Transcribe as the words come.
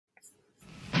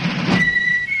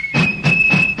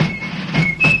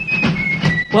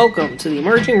Welcome to the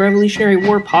Emerging Revolutionary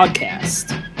War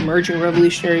podcast. Emerging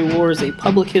Revolutionary War is a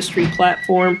public history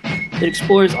platform that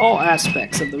explores all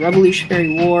aspects of the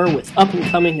Revolutionary War with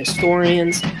up-and-coming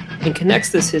historians and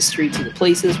connects this history to the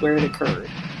places where it occurred.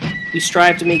 We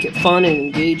strive to make it fun and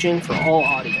engaging for all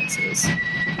audiences.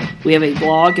 We have a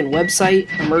blog and website,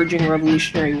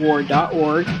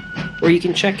 emergingrevolutionarywar.org, where you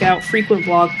can check out frequent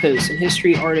blog posts and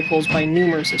history articles by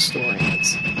numerous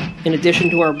historians. In addition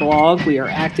to our blog, we are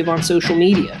active on social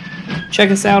media.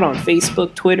 Check us out on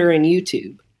Facebook, Twitter, and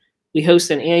YouTube. We host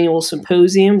an annual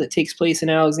symposium that takes place in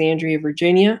Alexandria,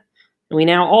 Virginia, and we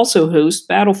now also host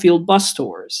battlefield bus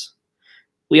tours.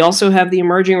 We also have the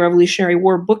Emerging Revolutionary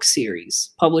War book series,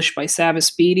 published by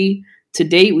Savas Beatty. To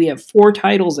date, we have 4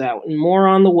 titles out and more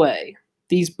on the way.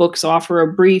 These books offer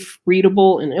a brief,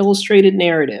 readable, and illustrated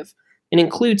narrative and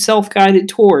include self-guided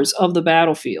tours of the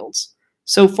battlefields.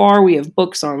 So far, we have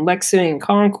books on Lexington and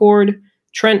Concord,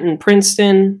 Trenton,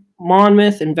 Princeton,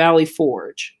 Monmouth, and Valley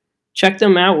Forge. Check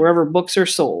them out wherever books are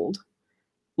sold.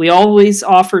 We always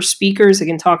offer speakers that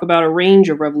can talk about a range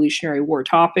of Revolutionary War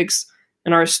topics,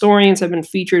 and our historians have been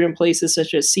featured in places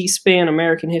such as C-SPAN,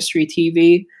 American History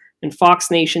TV, and Fox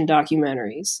Nation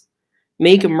documentaries.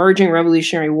 Make Emerging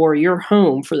Revolutionary War your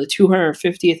home for the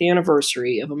 250th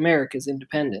anniversary of America's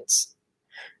independence.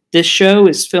 This show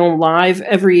is filmed live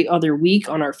every other week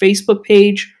on our Facebook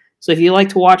page, so if you like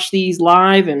to watch these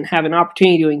live and have an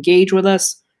opportunity to engage with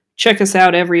us, check us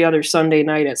out every other Sunday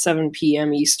night at 7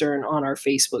 p.m. Eastern on our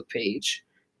Facebook page.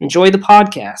 Enjoy the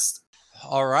podcast.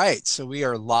 All right, so we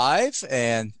are live,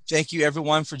 and thank you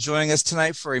everyone for joining us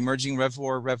tonight for Emerging Rev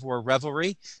War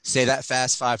Revelry. Say that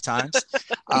fast 5 times.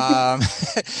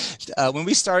 When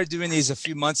we started doing these a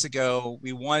few months ago,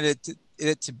 we wanted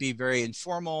it to be very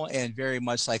informal and very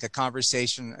much like a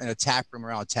conversation in a tap room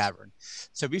around a tavern.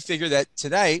 So we figured that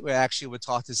tonight we actually would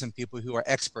talk to some people who are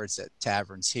experts at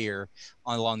taverns here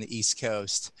along the East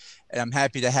Coast. And I'm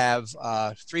happy to have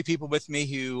 3 people with me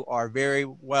who are very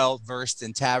well versed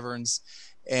in taverns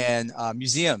and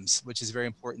museums, which is very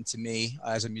important to me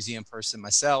as a museum person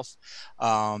myself.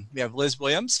 We have Liz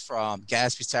Williams from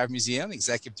Gadsby Tavern Museum,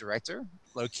 Executive Director,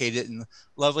 located in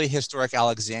lovely historic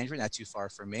Alexandria, not too far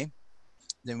from me.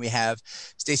 Then we have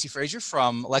Stacey Fraser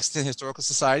from Lexington Historical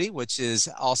Society, which is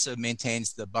also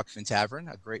maintains the Buckman Tavern,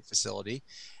 a great facility.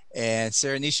 And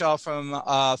Sarah Kneeshaw from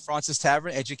Fraunces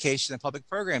Tavern, Education and Public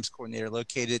Programs Coordinator,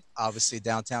 located obviously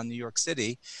downtown New York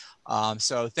City.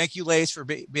 So thank you, ladies, for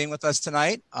being with us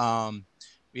tonight.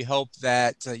 We hope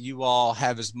that you all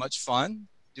have as much fun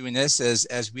doing this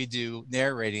as we do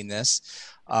narrating this.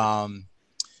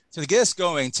 So to get us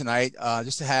going tonight,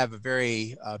 just to have a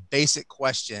very basic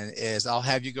question is I'll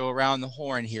have you go around the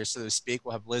horn here, so to speak.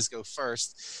 We'll have Liz go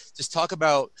first. Just talk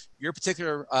about your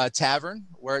particular tavern,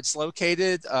 where it's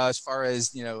located, as far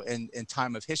as, you know, in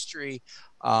time of history,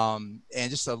 and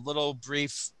just a little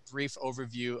brief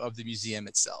overview of the museum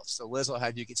itself. So Liz, I'll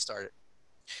have you get started.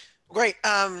 Great.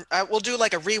 We'll do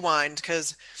like a rewind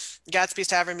because Gadsby's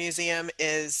Tavern Museum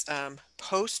is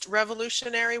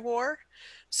post-Revolutionary War.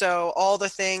 So all the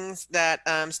things that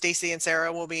Stacey and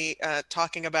Sarah will be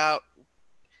talking about,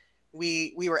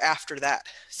 we were after that.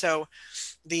 So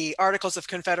the Articles of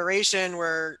Confederation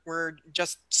were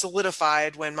just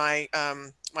solidified when my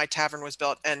my tavern was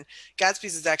built. And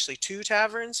Gadsby's is actually 2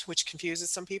 taverns, which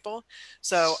confuses some people.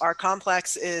 So our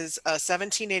complex is a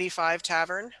 1785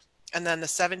 tavern, and then the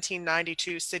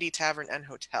 1792 City Tavern and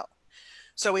Hotel.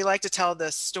 So we like to tell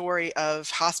the story of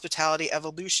hospitality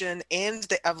evolution and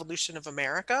the evolution of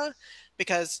America,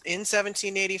 because in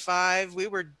 1785, we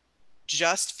were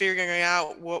just figuring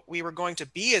out what we were going to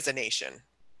be as a nation.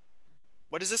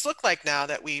 What does this look like now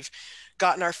that we've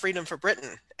gotten our freedom from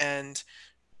Britain? And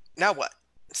now what?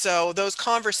 So those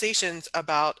conversations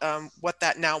about what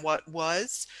that now what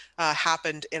was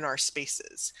happened in our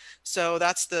spaces. So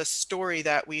that's the story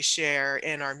that we share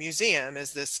in our museum,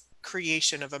 is this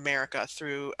creation of America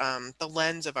through the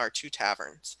lens of our 2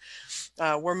 taverns.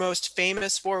 We're most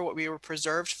famous for what we were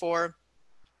preserved for.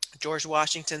 George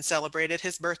Washington celebrated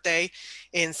his birthday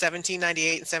in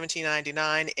 1798 and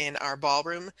 1799 in our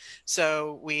ballroom.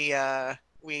 So we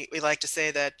like to say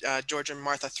that George and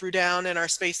Martha threw down in our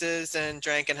spaces and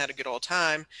drank and had a good old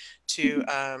time to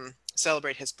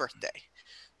celebrate his birthday.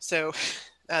 So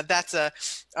that's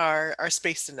our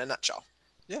space in a nutshell.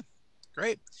 Yeah,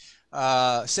 great.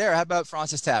 Sarah, how about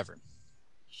Fraunces Tavern?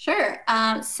 Sure.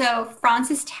 So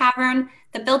Fraunces Tavern,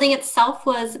 the building itself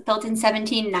was built in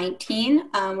 1719.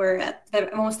 We're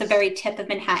at almost the very tip of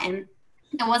Manhattan.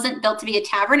 It wasn't built to be a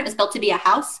tavern. It was built to be a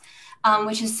house,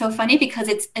 which is so funny because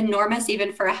it's enormous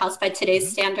even for a house by today's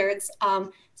standards.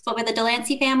 It's built by the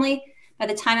Delancey family By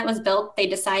the time it was built, they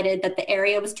decided that the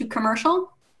area was too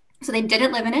commercial, so they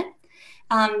didn't live in it.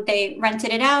 They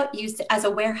rented it out, used it as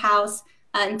a warehouse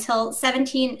until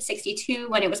 1762,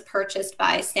 when it was purchased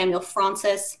by Samuel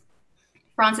Fraunces.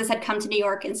 Fraunces had come to New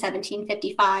York in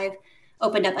 1755,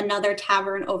 opened up another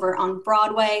tavern over on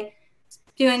Broadway,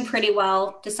 doing pretty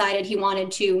well, decided he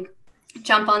wanted to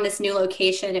jump on this new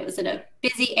location. It was in a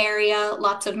busy area,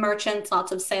 lots of merchants,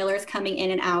 lots of sailors coming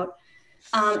in and out.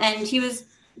 And he was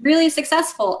really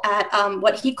successful at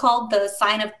what he called the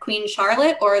Sign of Queen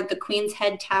Charlotte, or the Queen's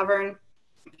Head Tavern.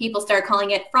 People started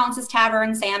calling it Fraunces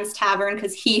Tavern, Sam's Tavern,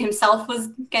 because he himself was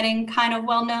getting kind of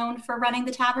well known for running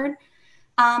the tavern.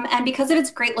 And because of its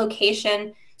great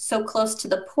location, so close to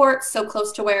the port, so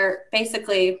close to where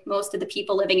basically most of the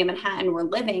people living in Manhattan were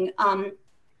living,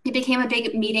 it became a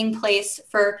big meeting place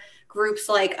for groups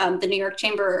like the New York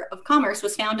Chamber of Commerce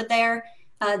was founded there.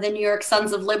 The New York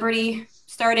Sons of Liberty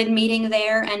started meeting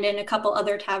there, and in a couple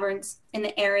other taverns in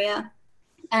the area.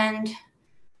 And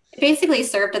it basically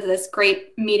served as this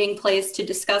great meeting place to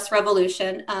discuss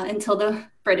revolution until the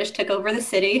British took over the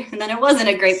city. And then it wasn't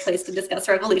a great place to discuss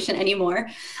revolution anymore.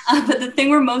 But the thing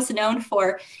we're most known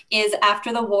for is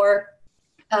after the war,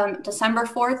 December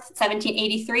 4th,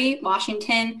 1783,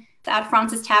 Washington, at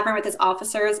Fraunces Tavern with his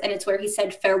officers. And it's where he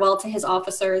said farewell to his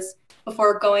officers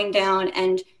before going down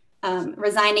and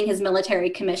resigning his military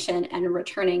commission and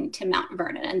returning to Mount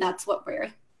Vernon. And that's what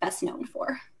we're best known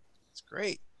for. That's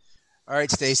great. All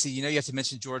right, Stacey, you have to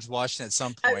mention George Washington at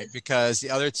some point because the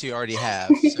other two already have.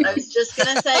 So. I was just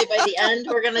going to say, by the end,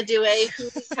 we're going to do a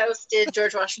whose house did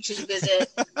George Washington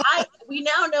visit. We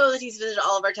now know that he's visited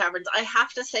all of our taverns. I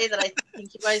have to say that I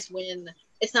think you guys win.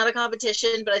 It's not a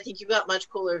competition, but I think you got much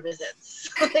cooler visits.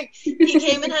 He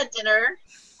came and had dinner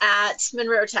at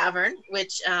Monroe Tavern,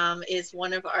 which is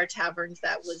one of our taverns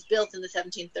that was built in the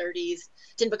 1730s,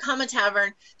 didn't become a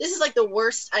tavern. This is like the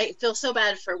worst. I feel so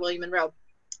bad for William Monroe.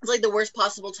 It's like the worst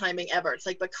possible timing ever. It's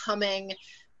like becoming,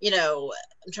 I'm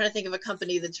trying to think of a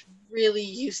company that's really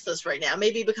useless right now.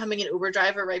 Maybe becoming an Uber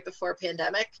driver right before a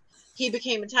pandemic. He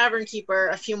became a tavern keeper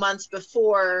a few months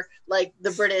before, like,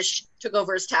 the British took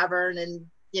over his tavern and,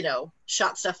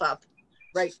 shot stuff up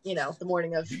right, the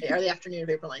morning of, or the afternoon of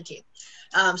April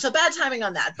 19th. So bad timing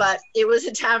on that. But it was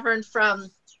a tavern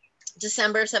from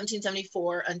December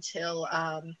 1774 until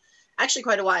actually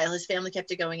quite a while. His family kept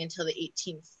it going until the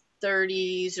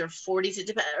 1830s or 40s. It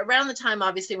depends, around the time,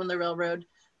 obviously, when the railroad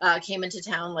came into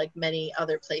town. Like many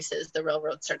other places, the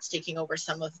railroad starts taking over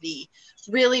some of the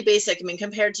really basic,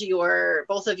 compared to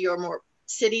both of your more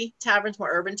city taverns, more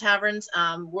urban taverns,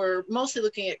 we're mostly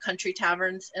looking at country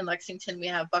taverns. In Lexington, we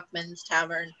have Buckman's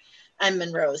Tavern and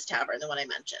Monroe's Tavern, the one I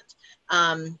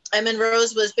mentioned. And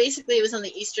Monroe's was basically, it was on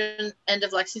the eastern end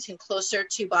of Lexington, closer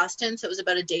to Boston. So it was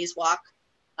about a day's walk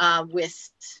with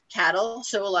cattle.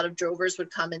 So a lot of drovers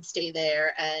would come and stay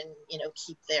there and,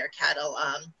 keep their cattle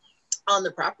on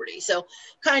the property. So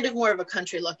kind of more of a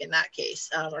country look in that case,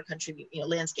 or country,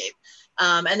 landscape.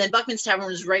 And then Buckman's Tavern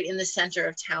was right in the center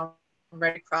of town,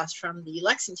 right across from the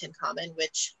Lexington Common,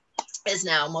 which is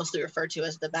now mostly referred to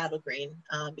as the Battle Green,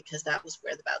 because that was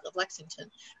where the Battle of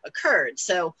Lexington occurred.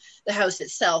 So the house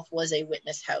itself was a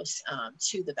witness house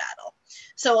to the battle.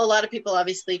 So a lot of people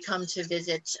obviously come to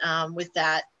visit with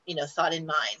that, thought in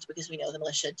mind, because we know the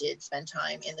militia did spend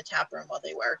time in the tap room while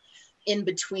they were in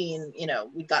between.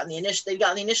 They'd gotten the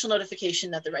initial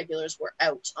notification that the regulars were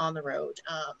out on the road,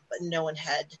 but no one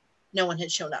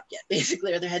had shown up yet,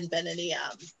 basically, or there hadn't been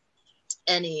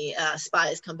any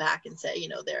spies come back and say,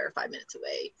 they're 5 minutes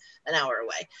away, an hour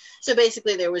away. So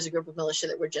basically there was a group of militia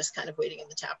that were just kind of waiting in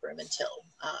the tap room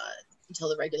until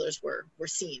the regulars were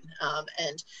seen.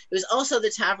 And it was also the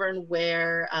tavern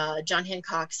where John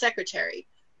Hancock's secretary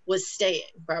was staying.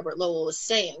 Robert Lowell was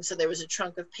staying. So there was a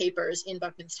trunk of papers in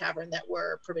Buckman's Tavern that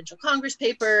were provincial Congress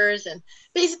papers, and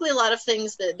basically a lot of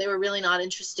things that they were really not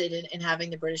interested in having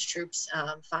the British troops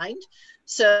find.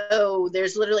 So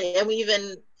there's literally, and we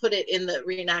even put it in the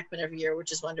reenactment every year,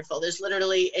 which is wonderful. There's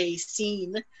literally a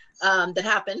scene that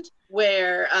happened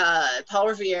where Paul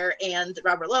Revere and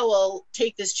Robert Lowell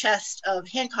take this chest of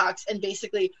Hancock's and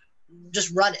basically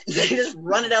just run it. They just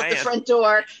run it out the front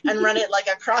door and run it like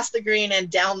across the green and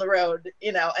down the road,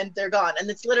 and they're gone. And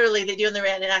it's literally, they do in the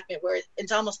reenactment where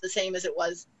it's almost the same as it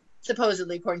was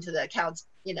supposedly, according to the accounts,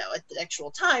 at the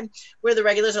actual time, where the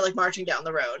regulars are like marching down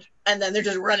the road and then they're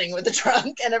just running with the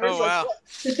trunk and everyone's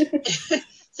like,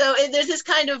 so there's this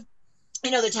kind of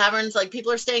the taverns, like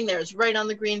people are staying there. It's right on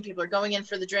the green. People are going in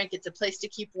for the drink. It's a place to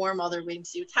keep warm while they're waiting to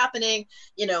see what's happening.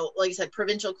 Like I said,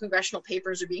 provincial congressional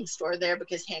papers are being stored there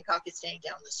because Hancock is staying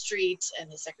down the street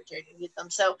and his secretary didn't get them.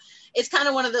 So it's kind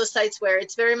of one of those sites where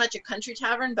it's very much a country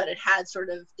tavern, but it had sort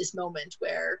of this moment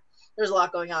where there's a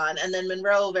lot going on. And then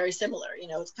Monroe, very similar.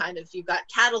 It's kind of, you've got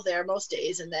cattle there most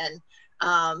days, and then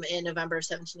in November of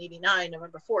 1789,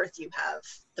 November 4th, you have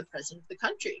the president of the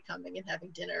country coming and having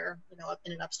dinner, up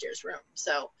in an upstairs room.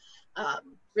 So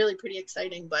really pretty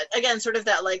exciting. But again, sort of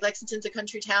that, like, Lexington's a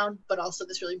country town, but also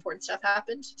this really important stuff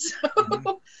happened. So,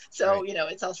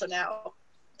 Right. It's also now,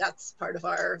 that's part of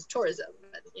our tourism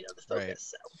and, the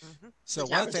focus. Right. So, So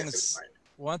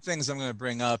one of the things I'm going to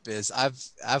bring up is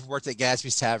I've worked at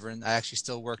Gadsby's Tavern. I actually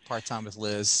still work part-time with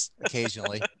Liz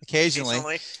occasionally.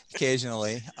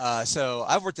 So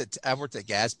I've worked at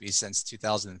Gadsby since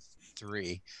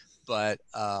 2003. But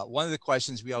one of the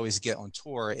questions we always get on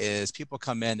tour is people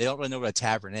come in, they don't really know what a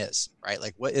tavern is, right?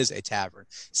 Like, what is a tavern?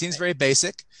 Seems very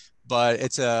basic, but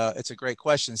it's a great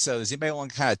question. So does anybody want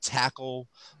to kind of tackle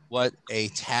what a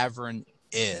tavern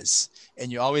is? And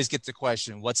you always get the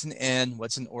question, what's an inn,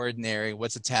 what's an ordinary,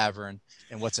 what's a tavern,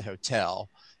 and what's a hotel?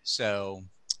 So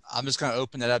I'm just going to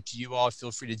open that up to you all.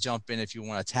 Feel free to jump in if you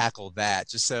want to tackle that.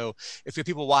 Just so if you're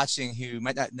people watching who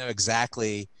might not know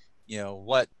exactly,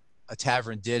 what a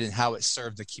tavern did and how it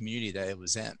served the community that it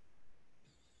was in.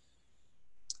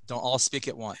 Don't all speak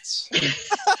at once. I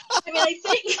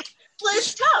think, well,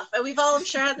 it's tough. And we've all, I'm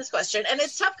sure, had this question. And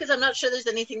it's tough because I'm not sure there's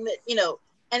anything that,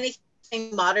 anything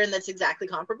modern that's exactly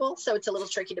comparable. So it's a little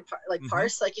tricky to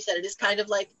parse. Like you said, it is kind of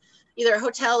like either a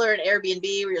hotel or an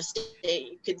Airbnb where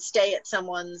you could stay at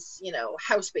someone's,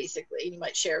 house, basically. You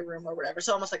might share a room or whatever.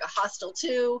 So almost like a hostel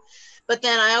too. But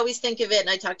then I always think of it, and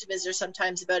I talk to visitors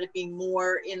sometimes about it being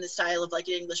more in the style of like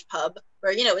an English pub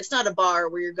where, it's not a bar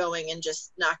where you're going and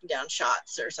just knocking down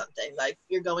shots or something. Like,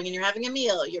 you're going and you're having a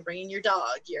meal, you're bringing your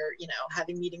dog, you're,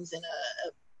 having meetings in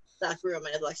a back room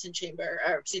in a Lexington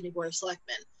Board of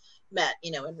Selectmen met,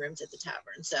 in rooms at the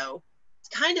tavern. So it's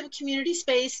kind of a community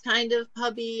space, kind of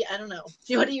pubby. I don't know.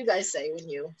 What do you guys say when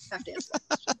you have to answer that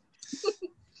question?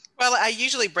 Well, I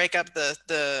usually break up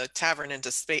the tavern into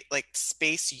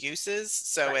space uses.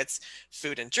 So Right. It's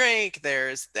food and drink,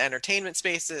 there's the entertainment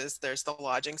spaces, there's the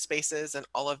lodging spaces, and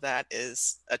all of that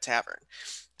is a tavern.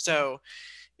 So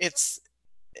it's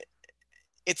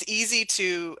easy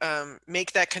to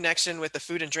make that connection with the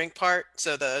food and drink part.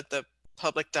 So the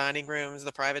public dining rooms,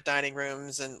 the private dining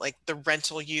rooms, and like the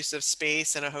rental use of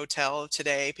space in a hotel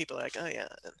today, people are like, oh yeah.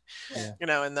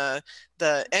 And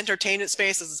the entertainment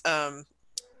spaces,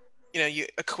 you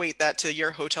equate that to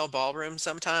your hotel ballroom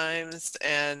sometimes,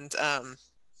 and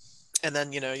then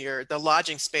the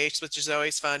lodging space, which is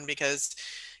always fun because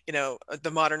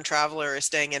the modern traveler is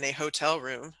staying in a hotel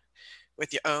room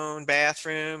with your own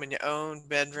bathroom and your own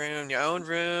bedroom, your own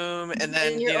room, and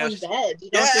then in your own bed.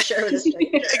 You don't have to share with a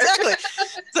stranger. Exactly.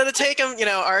 So to take them,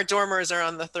 our dormers are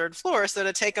on the 3rd floor. So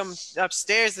to take them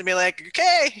upstairs and be like,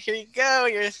 okay, here you go.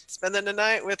 You're spending the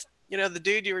night with, the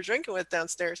dude you were drinking with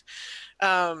downstairs.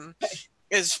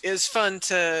 Is fun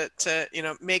to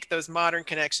make those modern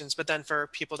connections, but then for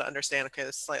people to understand, okay,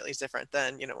 it's slightly different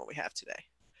than what we have today.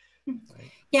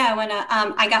 Yeah, when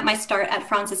I got my start at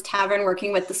Fraunces Tavern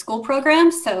working with the school program,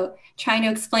 so trying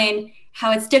to explain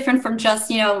how it's different from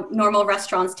just normal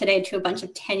restaurants today to a bunch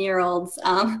of 10-year-olds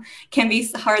can be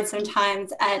hard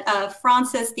sometimes. At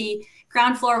Fraunces, the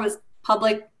ground floor was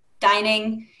public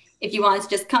dining if you wanted to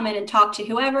just come in and talk to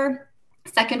whoever.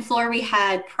 Second floor, we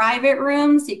had private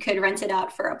rooms. You could rent it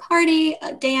out for a party,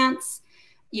 a dance.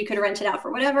 You could rent it out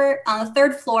for whatever. On the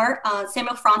 3rd floor,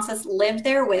 Samuel Fraunces lived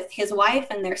there with his wife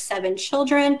and their 7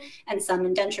 children and some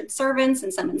indentured servants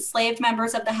and some enslaved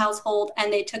members of the household.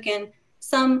 And they took in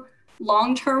some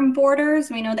long-term boarders.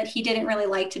 We know that he didn't really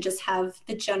like to just have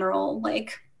the general,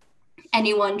 like,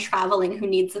 anyone traveling who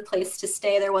needs a place to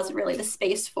stay. There wasn't really the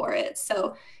space for it.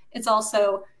 So it's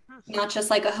also not just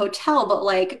like a hotel, but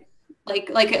like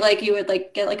you would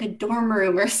get like a dorm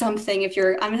room or something. If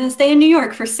I'm going to stay in New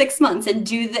York for 6 months and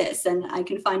do this, and I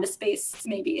can find a space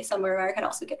maybe somewhere where I could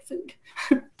also get food.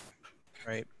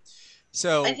 Right.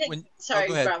 So I think,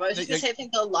 Rob, I was just going to say, I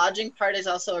think the lodging part is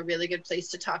also a really good place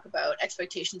to talk about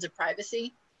expectations of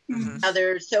privacy. Mm-hmm. How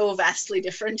they're so vastly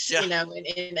different,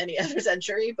 in any other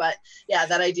century. But yeah,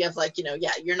 that idea of like,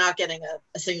 you're not getting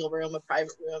a single room, a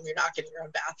private room. You're not getting your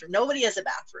own bathroom. Nobody has a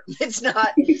bathroom. It's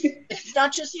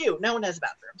not just you. No one has a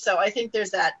bathroom. So I think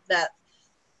there's that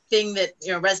thing that,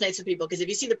 resonates with people. Because if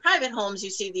you see the private homes, you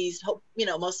see these,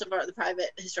 most of the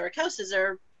private historic houses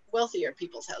are wealthier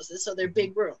people's houses, so they're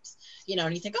big rooms, you know,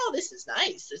 and you think, oh, this is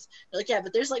nice. They're like, yeah,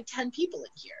 but there's like 10 people in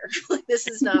here. Like, this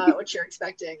is not what you're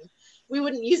expecting. We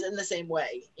wouldn't use it in the same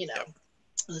way, you know.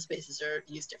 The spaces are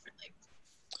used differently.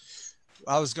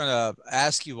 I was going to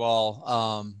ask you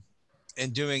all,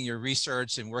 in doing your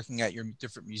research and working at your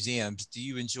different museums, do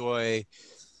you enjoy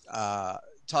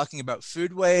talking about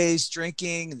foodways,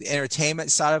 drinking, the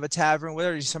entertainment side of a tavern? What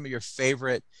are some of your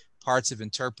favorite parts of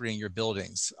interpreting your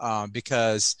buildings?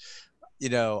 Because, you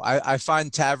know, I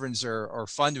find taverns are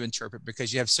fun to interpret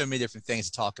because you have so many different things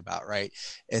to talk about, right?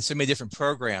 And so many different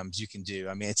programs you can do.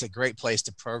 I mean, it's a great place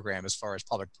to program as far as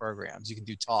public programs. You can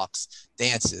do talks,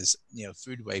 dances, you know,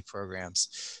 foodway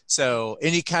programs. So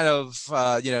any kind of,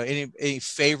 you know, any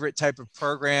favorite type of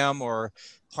program or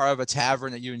part of a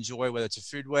tavern that you enjoy, whether it's a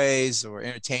foodways or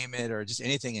entertainment or just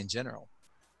anything in general?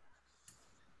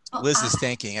 Liz is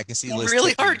thinking. I can see Liz.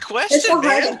 Really thinking. hard question,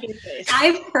 man.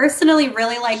 I personally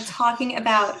really like talking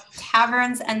about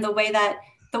taverns and the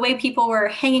way people were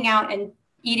hanging out and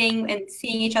eating and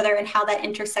seeing each other and how that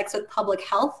intersects with public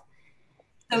health.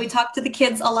 So we talked to the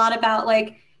kids a lot about,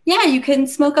 like, yeah, you can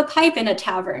smoke a pipe in a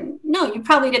tavern. No, you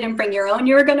probably didn't bring your own.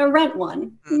 You were going to rent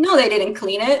one. No, they didn't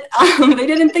clean it. They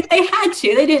didn't think they had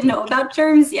to. They didn't know about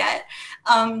germs yet.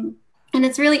 And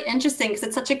it's really interesting because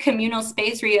it's such a communal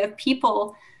space where you have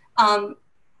people.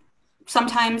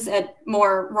 Sometimes at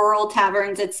more rural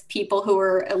taverns, it's people who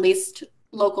are at least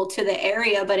local to the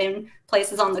area, but in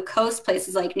places on the coast,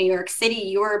 places like New York City,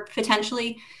 you are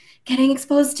potentially getting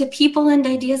exposed to people and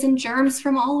ideas and germs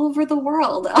from all over the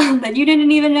world that you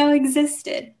didn't even know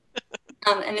existed.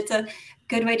 And it's a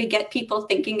good way to get people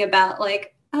thinking about,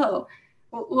 like, oh,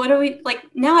 what do we, like,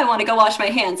 now I want to go wash my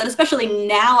hands. And especially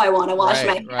now I want to wash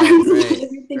my hands. Right.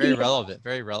 Very relevant,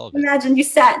 very relevant. Imagine you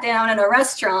sat down in a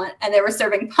restaurant and they were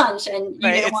serving punch and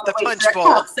you didn't want to wait for a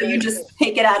cup, so you just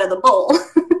take it out of the bowl.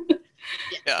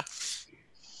 Yeah.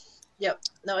 Yep.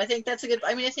 No, I think that's a good,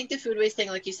 I mean, I think the foodways thing,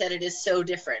 like you said, it is so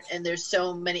different and there's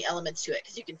so many elements to it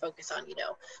because you can focus on, you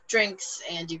know, drinks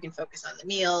and you can focus on the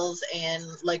meals. And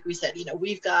like we said, you know,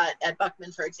 we've got at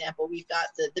Buckman, for example, we've got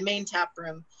the main tap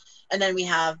room. And then we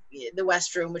have the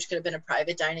West Room, which could have been a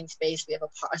private dining space. We have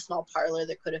a small parlor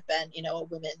that could have been, you know, a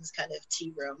women's kind of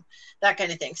tea room, that kind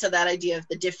of thing. So that idea of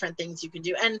the different things you can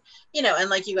do. And, you know, and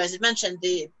like you guys had mentioned,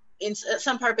 in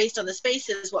some part based on the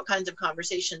spaces, what kinds of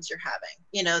conversations you're having.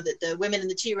 You know, that the women in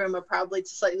the tea room are probably,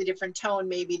 it's a slightly different tone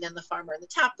maybe than the farmer in the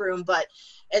tap room. But,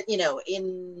 you know,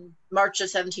 in March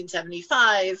of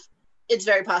 1775, it's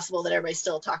very possible that everybody's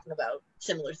still talking about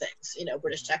similar things, you know,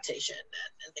 British taxation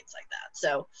and things like that.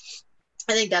 So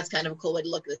I think that's kind of a cool way to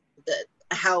look at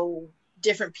how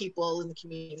different people in the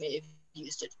community may have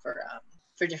used it for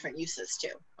different uses too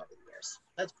over the years.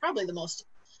 That's probably the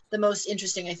most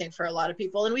interesting, I think, for a lot of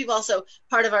people. And we've also,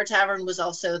 part of our tavern was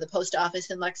also the post office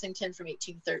in Lexington from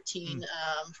 1813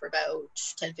 for about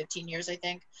 10, 15 years, I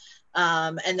think.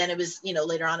 And then it was, you know,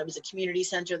 later on it was a community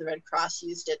center. The Red Cross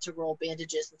used it to roll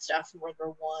bandages and stuff in World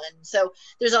War I. So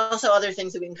there's also other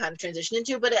things that we can kind of transition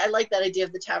into, but I like that idea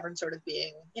of the tavern sort of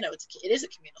being, you know, it is a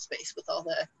communal space with all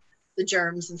the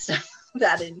germs and stuff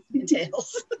that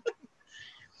entails.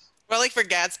 Well, like for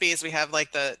Gadsby's, we have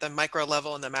like the micro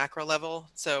level and the macro level.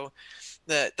 So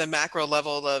the macro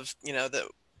level of, you know,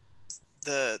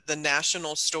 the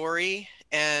national story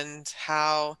and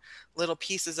how little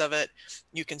pieces of it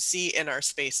you can see in our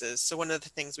spaces. So one of the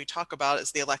things we talk about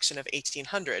is the election of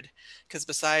 1800, because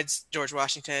besides George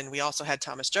Washington, we also had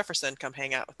Thomas Jefferson come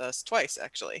hang out with us twice,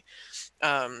 actually.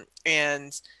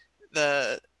 And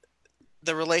the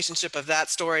relationship of that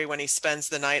story when he spends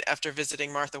the night after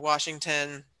visiting Martha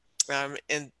Washington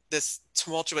in this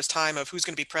tumultuous time of who's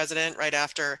going to be president right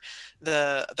after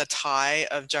the tie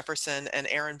of Jefferson and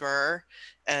Aaron Burr,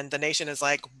 and the nation is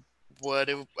like, I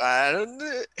don't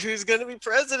know, who's going to be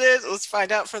president? Let's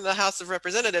find out from the House of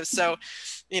Representatives. So,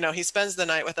 you know, he spends the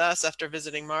night with us after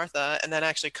visiting Martha, and then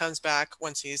actually comes back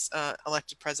once he's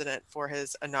elected president for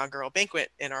his inaugural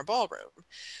banquet in our ballroom.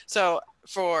 So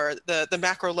for the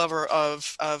macro level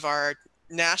of our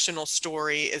national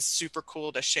story is super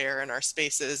cool to share in our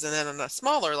spaces. And then on a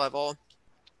smaller level,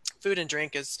 food and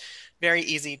drink is very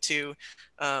easy to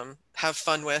have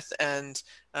fun with and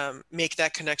make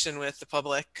that connection with the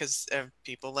public, because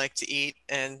people like to eat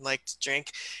and like to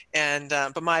drink. And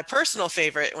but my personal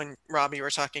favorite, when Rob, you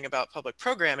were talking about public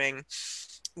programming,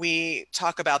 we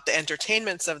talk about the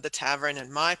entertainments of the tavern,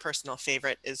 and my personal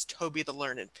favorite is Toby the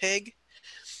Learned Pig,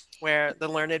 where the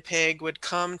Learned Pig would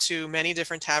come to many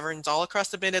different taverns all across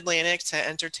the Mid-Atlantic to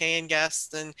entertain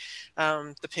guests. And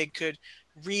the pig could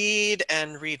read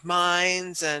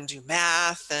minds and do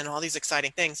math and all these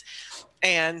exciting things.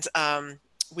 And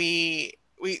we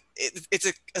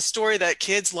it's a story that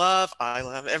kids love. I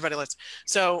love, everybody loves.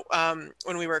 So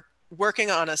when we were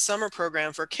working on a summer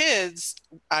program for kids,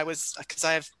 because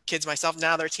I have kids myself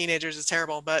now, they're teenagers, it's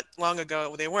terrible, but long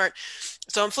ago they weren't.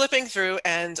 So I'm flipping through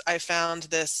and I found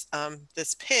this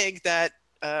this pig that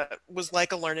was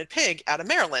like a learned pig out of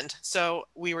Maryland. So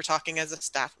we were talking as a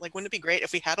staff, like, wouldn't it be great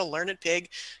if we had a learned pig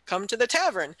come to the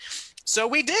tavern? So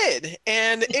we did,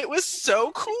 and it was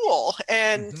so cool.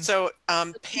 And so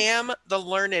Pam, the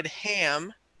learned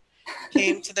ham,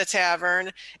 came to the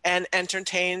tavern and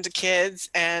entertained kids,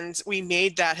 and we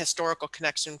made that historical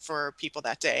connection for people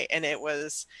that day, and it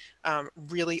was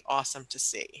really awesome to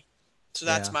see. So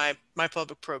that's my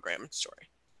public program story.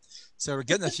 So we're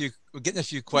getting a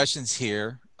few questions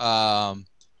here. I'll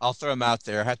throw them out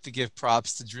there. I have to give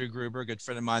props to Drew Gruber, a good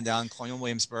friend of mine down in Colonial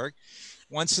Williamsburg.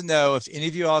 Wants to know if any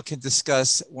of you all can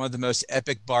discuss one of the most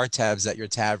epic bar tabs at your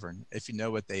tavern, if you know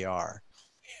what they are.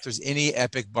 If there's any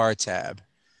epic bar tab.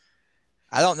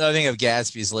 I don't know anything of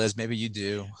Gadsby's, Liz. Maybe you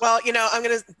do. Well, I'm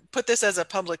going to put this as a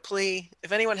public plea.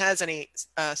 If anyone has any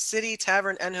city,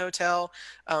 tavern, and hotel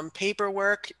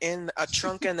paperwork in a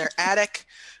trunk in their attic,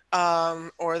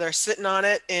 or they're sitting on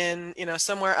it in,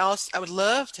 somewhere else, I would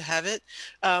love to have it.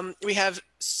 We have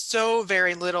so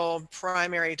very little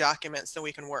primary documents that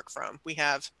we can work from. We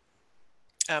have,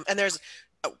 and there's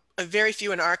a very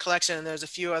few in our collection, and there's a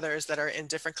few others that are in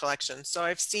different collections. So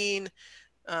I've seen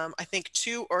I think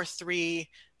 2 or 3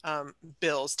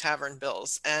 tavern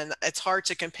bills, and it's hard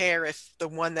to compare if the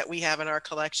one that we have in our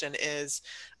collection is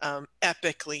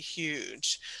epically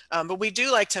huge. But we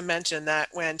do like to mention that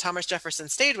when Thomas Jefferson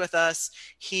stayed with us,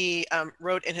 he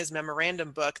wrote in his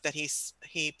memorandum book that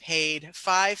he paid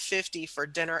 $5.50 for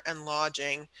dinner and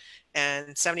lodging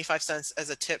and 75 cents as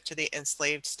a tip to the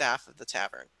enslaved staff of the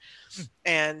tavern.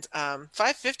 And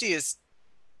 $5.50 is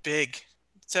big.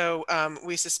 So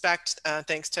we suspect,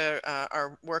 thanks to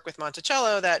our work with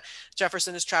Monticello, that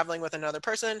Jefferson is traveling with another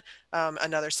person,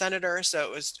 another senator. So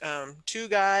it was 2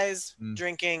 guys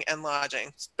drinking and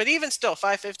lodging. But even still,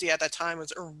 $5.50 at that time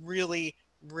was a really,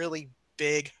 really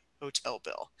big hotel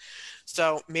bill.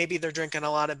 So maybe they're drinking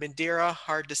a lot of Madeira.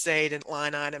 Hard to say. Didn't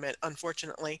line item it,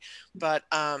 unfortunately. But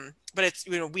it's,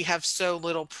 we have so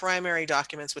little primary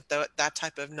documents with that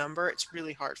type of number. It's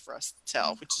really hard for us to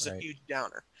tell, which is a huge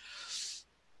downer.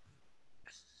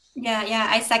 Yeah,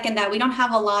 I second that. We don't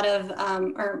have a lot of,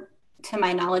 or to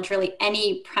my knowledge, really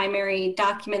any primary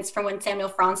documents from when Samuel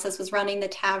Fraunces was running the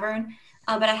tavern.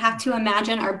 But I have to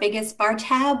imagine our biggest bar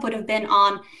tab would have been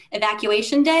on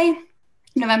Evacuation Day,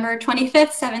 November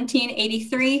 25th,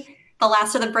 1783. The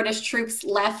last of the British troops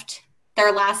left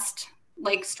their last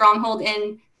stronghold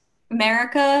in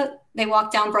America. They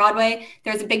walked down Broadway.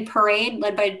 There was a big parade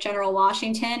led by General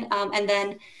Washington. And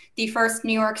then the first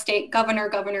New York State governor,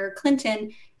 Governor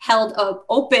Clinton, held an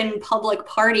open public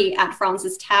party at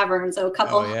Fraunces Tavern. So a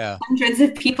couple hundreds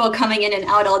of people coming in and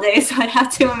out all day. So I'd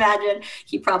have to imagine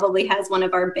he probably has one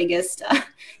of our biggest tabs.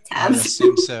 I would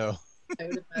assume so. I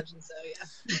would imagine so,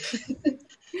 yeah.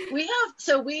 We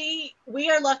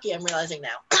are lucky, I'm realizing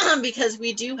now, because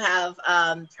we do have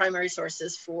primary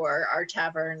sources for our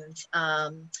taverns.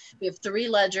 We have 3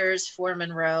 ledgers for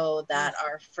Monroe that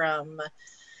are from...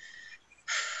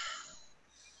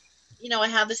 I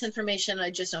have this information. I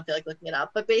just don't feel like looking it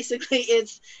up. But basically,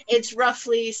 it's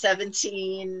roughly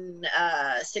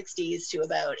 1760s to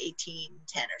about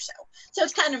 1810 or so. So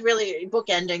it's kind of really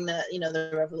bookending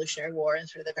the Revolutionary War and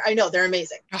sort of I know they're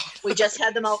amazing. We just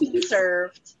had them all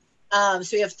conserved. So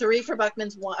we have 3 for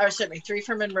Buckman's, 3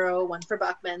 for Monroe, 1 for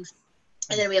Buckman's,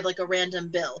 and then we have a random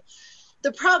bill.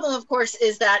 The problem, of course,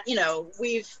 is that,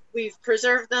 we've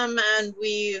preserved them and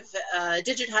we've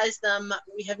digitized them.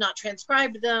 We have not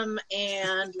transcribed them.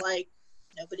 And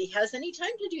nobody has any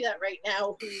time to do that right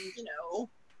now who,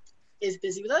 is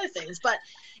busy with other things. But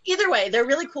either way, they're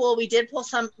really cool. We did pull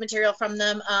some material from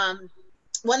them.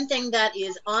 One thing that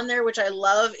is on there, which I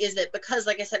love, is that because,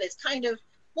 like I said, it's kind of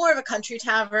more of a country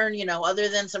tavern, other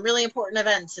than some really important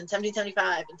events in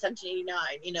 1775 and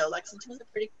 1789, Lexington was a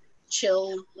pretty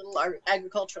chill little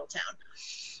agricultural town.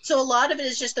 So a lot of it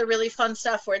is just the really fun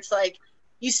stuff where it's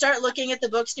you start looking at the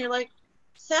books and you're like,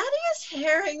 Thaddeus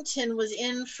Harrington was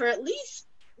in for at least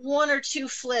 1 or 2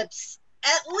 flips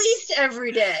at least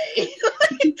every day.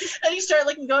 And you start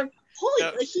looking going,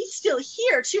 holy, he's still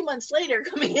here 2 months later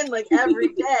coming in every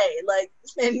day,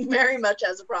 and very much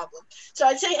has a problem. So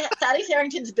I'd say Thaddeus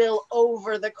Harrington's bill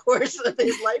over the course of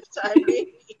his lifetime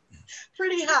maybe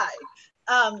pretty high.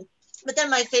 But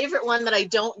then my favorite one that I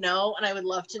don't know, and I would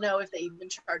love to know if they even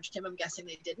charged him, I'm guessing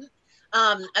they didn't,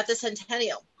 at the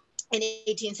Centennial. in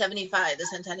 1875, the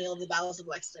centennial of the battles of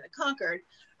Lexington and Concord,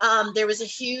 there was a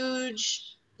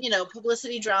huge,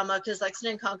 publicity drama because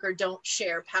Lexington and Concord don't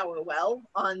share power well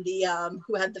on the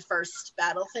who had the first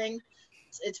battle thing.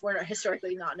 We're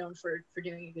historically not known for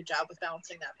doing a good job with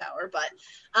balancing that power, but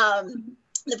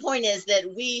the point is that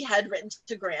we had written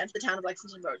to Grant, the town of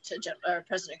Lexington wrote to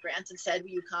President Grant and said, will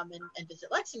you come and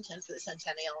visit Lexington for the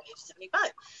centennial in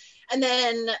 1875? And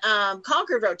then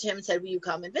Concord wrote to him and said, will you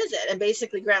come and visit? And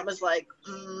basically Grant was like,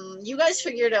 you guys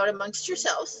figure it out amongst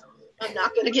yourselves. I'm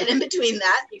not going to get in between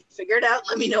that. You figure it out.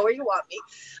 Let me know where you want me.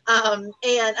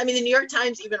 And I mean, the New York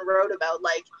Times even wrote about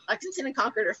like Lexington and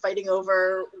Concord are fighting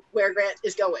over where Grant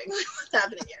is going, what's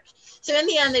happening here. So in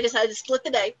the end, they decided to split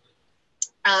the day.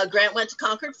 Grant went to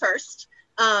Concord first.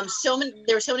 There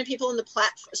were so many people in the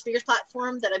speaker's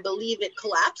platform that I believe it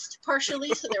collapsed partially.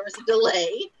 So there was a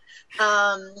delay.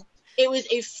 It was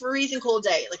a freezing cold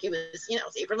day. Like it was,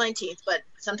 it's April 19th, but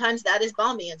sometimes that is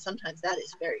balmy and sometimes that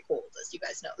is very cold, as you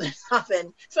guys know. There's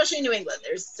often, especially in New England,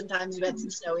 there's sometimes you've had some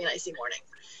snowy and icy mornings.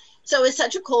 So it was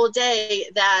such a cold day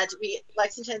that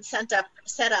Lexington set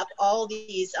up all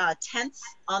these tents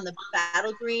on the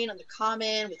battle green, on the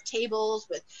common, with tables,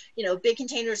 with, big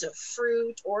containers of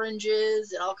fruit,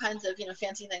 oranges, and all kinds of,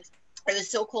 fancy things. It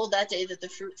was so cold that day that the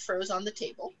fruit froze on the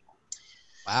table.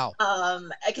 Wow.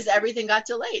 Because everything got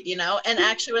delayed, and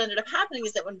actually what ended up happening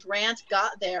is that when Grant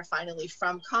got there finally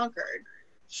from Concord,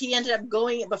 he ended up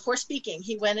going, before speaking,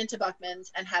 he went into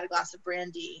Buckman's and had a glass of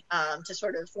brandy to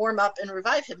sort of warm up and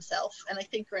revive himself. And I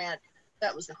think Grant,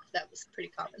 that was pretty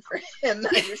common for him.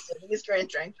 I understood because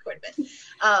Grant drank quite a bit.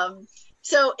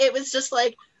 So it was just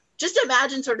like, just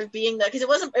imagine sort of being because it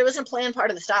wasn't planned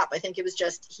part of the stop. I think it was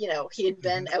just, he had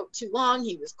been out too long.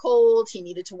 He was cold. He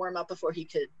needed to warm up before he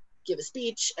could give a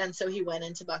speech. And so he went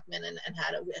into Buckman and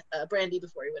had a brandy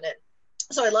before he went in.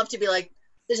 So I'd love to be like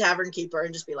the tavern keeper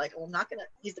and just be like, well, I'm not going to,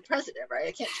 he's the president, right?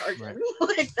 I can't charge him.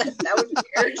 Like that would be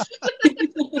weird.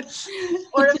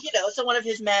 Or if, so one of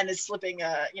his men is slipping,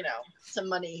 some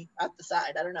money at the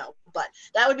side. I don't know. But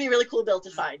that would be a really cool bill to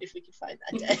find if we could find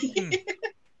that day.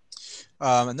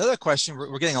 Another question,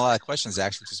 we're getting a lot of questions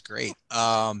actually, which is great.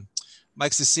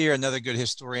 Mike Cecere, another good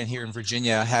historian here in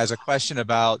Virginia, has a question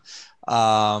about,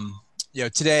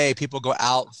 today people go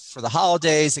out for the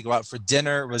holidays, they go out for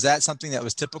dinner. Was that something that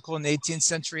was typical in the 18th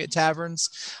century at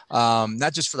taverns?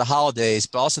 Not just for the holidays,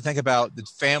 but also think about the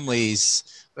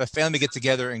family get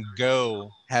together and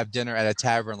go have dinner at a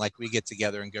tavern like we get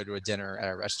together and go to a dinner at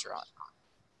a restaurant.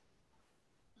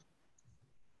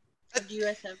 Do you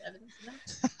guys have evidence of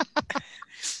that?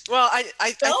 Well,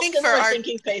 I think for our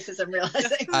thinking faces, I'm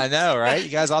realizing. I know, right? You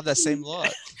guys all have that same look.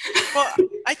 Well,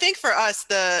 I think for us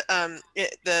the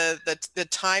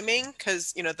timing,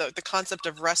 because the concept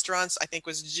of restaurants, I think,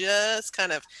 was just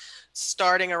kind of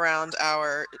starting around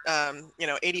our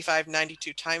 85,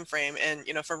 92 timeframe,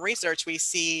 and from research we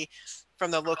see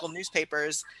from the local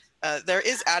newspapers. There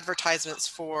is advertisements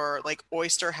for like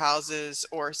oyster houses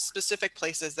or specific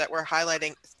places that were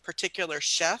highlighting particular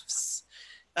chefs.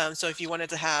 So if you wanted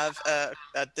to have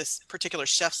this particular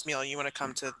chef's meal, you want to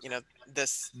come to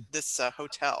this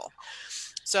hotel.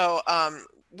 So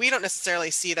we don't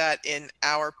necessarily see that in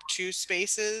our two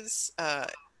spaces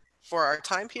for our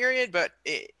time period, but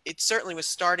it certainly was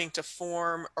starting to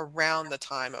form around the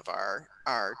time of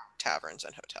our taverns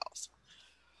and hotels.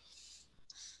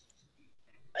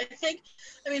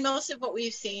 I mean, most of what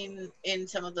we've seen in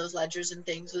some of those ledgers and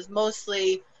things was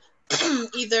mostly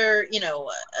either,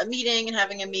 a meeting and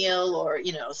having a meal, or,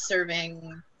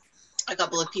 serving a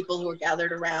couple of people who were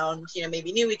gathered around,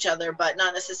 maybe knew each other, but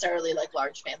not necessarily like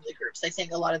large family groups. I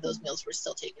think a lot of those meals were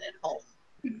still taken at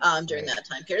home during that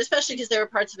time period, especially because there were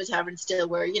parts of a tavern still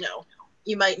where,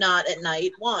 you might not at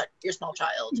night want your small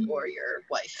child or your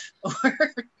wife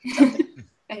or something.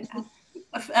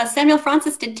 Samuel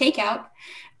Fraunces did takeout.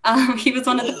 He was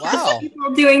one of the first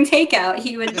people doing takeout.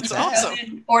 He would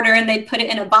order and they'd put it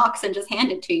in a box and just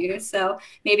hand it to you. So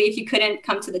maybe if you couldn't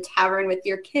come to the tavern with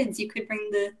your kids, you could bring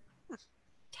the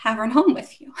tavern home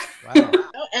with you. Wow.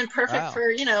 And perfect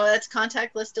for, that's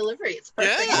contactless delivery. It's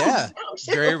perfect. Yeah.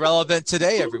 Very relevant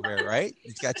today everywhere, right?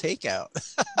 It's got takeout.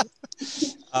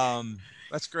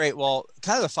 That's great. Well,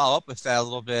 kind of to follow up with that a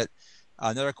little bit,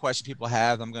 another question people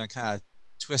have, I'm going to kind of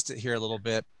twist it here a little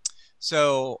bit.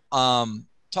 So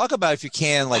talk about, if you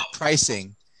can, like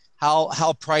pricing,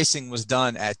 how pricing was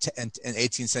done in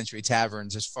 18th century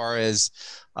taverns as far as,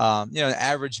 an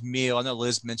average meal. I know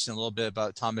Liz mentioned a little bit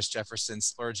about Thomas Jefferson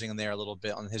splurging in there a little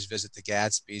bit on his visit to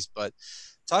Gadsby's, but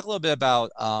talk a little bit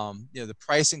about, the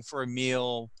pricing for a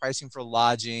meal, pricing for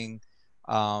lodging,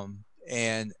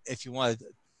 and if you want to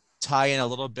tie in a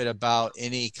little bit about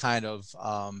any kind of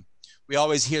we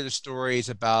always hear the stories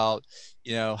about,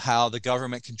 you know, how the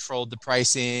government controlled the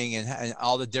pricing and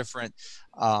all the different,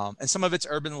 and some of it's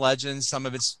urban legends, some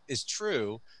of it's is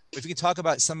true. But if you can talk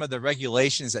about some of the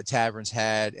regulations that taverns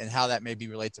had and how that maybe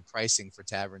relate to pricing for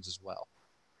taverns as well.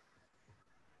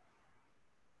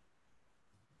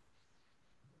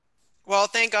 Well,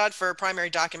 thank God for primary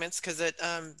documents, because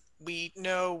we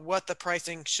know what the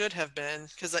pricing should have been,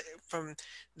 because from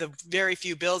the very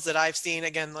few bills that I've seen,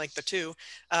 again, like the two,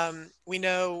 we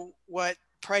know what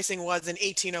pricing was in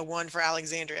 1801 for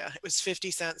Alexandria. It was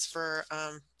 50 cents for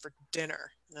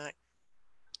dinner, not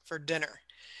for dinner.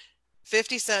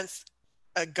 50 cents,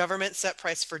 a government set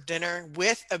price for dinner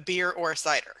with a beer or a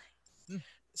cider.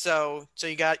 So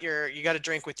you got a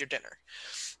drink with your dinner.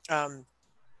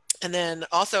 And then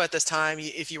also at this time,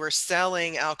 if you were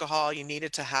selling alcohol, you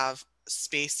needed to have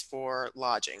space for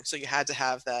lodging. So you had to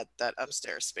have that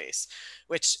upstairs space,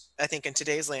 which I think in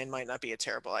today's land might not be a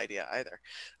terrible idea either.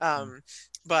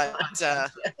 But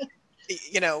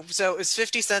you know, so it was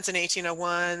 50 cents in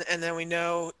 1801, and then we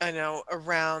know, I know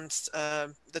around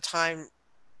the time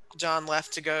John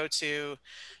left to go to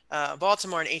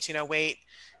Baltimore in 1808,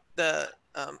 the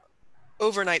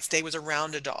overnight stay was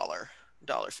around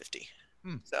 $1.50.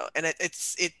 So, and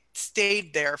it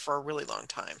stayed there for a really long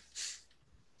time.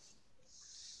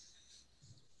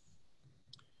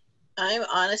 I'm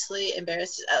honestly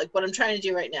embarrassed. Like, what I'm trying to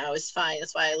do right now is fine.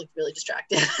 That's why I look really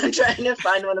distracted. I'm trying to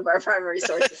find one of our primary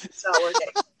sources. It's not working.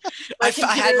 I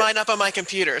had mine up on my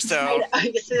computer, so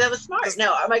I see, that was smart.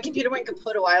 No, my computer went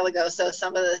kaput a while ago, so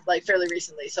some of the, like, fairly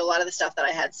recently. So a lot of the stuff that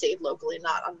I had saved locally,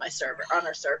 not on my server, on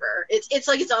our server. It's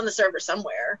like it's on the server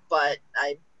somewhere, but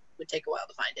I would take a while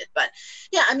to find it. But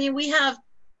yeah, I mean, we have.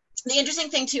 The interesting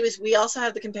thing too is we also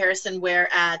have the comparison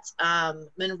where at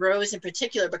Monroe's in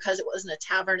particular, because it wasn't a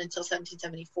tavern until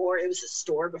 1774, it was a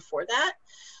store before that.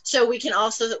 So we can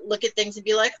also look at things and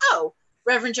be like, oh,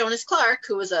 Reverend Jonas Clark,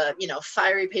 who was a, you know,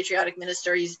 fiery patriotic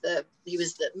minister, he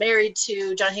was married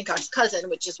to John Hancock's cousin,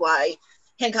 which is why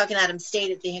Hancock and Adams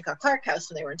stayed at the Hancock Clark house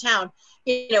when they were in town.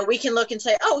 You know, we can look and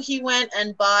say, oh, he went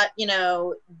and bought, you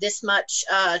know, this much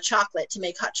chocolate to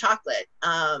make hot chocolate.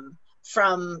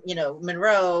 From, you know,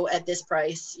 Monroe at this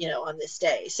price, you know, on this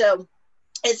day. So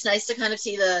it's nice to kind of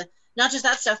see the, not just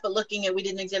that stuff, but looking at, we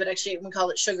did an exhibit, actually, we call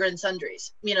it Sugar and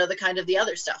Sundries, you know, the kind of the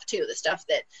other stuff too, the stuff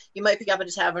that you might pick up at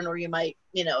a tavern, or you might,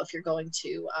 you know, if you're going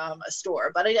to a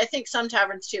store. But I think some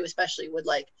taverns too, especially, would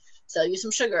like sell you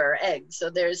some sugar or eggs.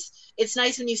 So it's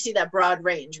nice when you see that broad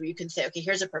range where you can say, okay,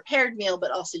 here's a prepared meal,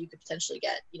 but also you could potentially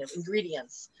get, you know,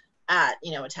 ingredients at,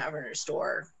 you know, a tavern or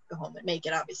store, go home and make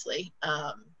it, obviously.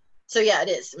 So yeah, it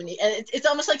is. And it's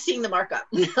almost like seeing the markup.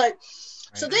 Like,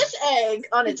 so this egg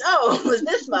on its own was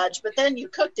this much, but then you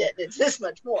cooked it, and it's this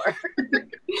much more.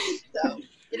 So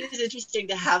it is interesting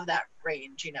to have that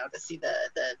range, you know, to see the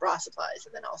raw supplies,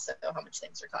 and then also how much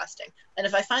things are costing. And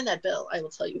if I find that bill, I will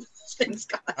tell you what those things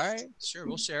cost. All right, sure,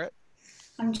 we'll share it.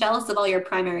 I'm jealous of all your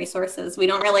primary sources. We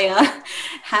don't really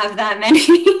have that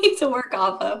many to work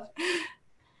off of.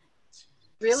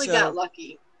 Really got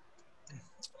lucky.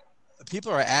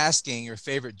 People are asking your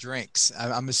favorite drinks.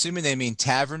 I'm assuming they mean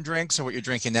tavern drinks or what you're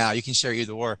drinking now. You can share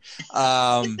either or.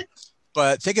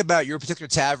 But think about your particular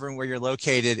tavern where you're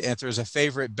located, and if there's a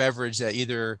favorite beverage that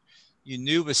either you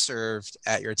knew was served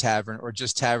at your tavern or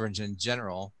just taverns in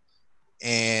general.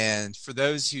 And for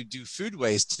those who do food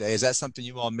waste today, is that something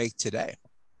you all make today?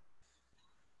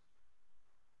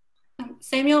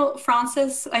 Samuel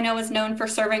Fraunces, I know, was known for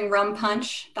serving rum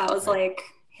punch. That was like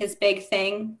his big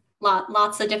thing.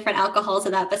 Lots of different alcohols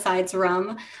in that besides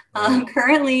rum.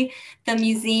 Currently, the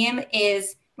museum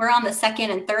we're on the second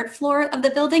and third floor of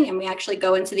the building, and we actually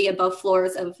go into the above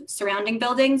floors of surrounding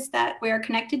buildings that we are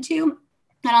connected to.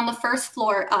 And on the first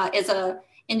floor is a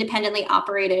independently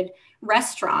operated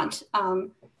restaurant.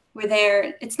 We're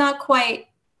there. It's not quite,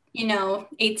 you know,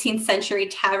 18th century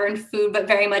tavern food, but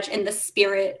very much in the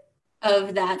spirit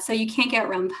of that. So you can't get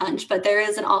rum punch, but there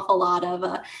is an awful lot of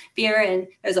beer, and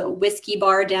there's a whiskey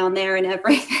bar down there and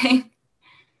everything.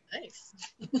 Nice.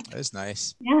 That is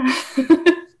nice. Yeah.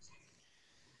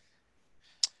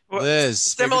 Liz,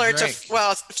 similar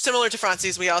to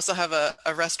Fraunces, we also have a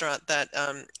restaurant that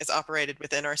is operated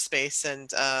within our space,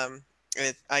 and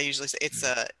I usually say it's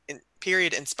a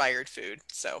period inspired food.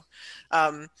 So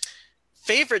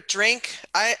favorite drink,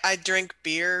 I drink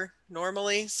beer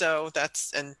normally, so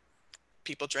and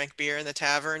people drank beer in the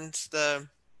taverns.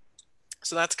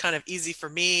 So that's kind of easy for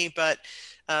me. But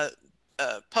a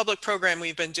public program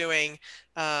we've been doing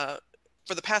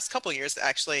for the past couple years,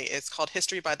 actually, it's called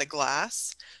History by the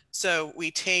Glass. So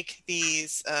we take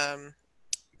these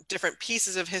different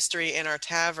pieces of history in our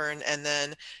tavern, and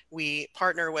then we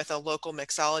partner with a local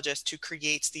mixologist who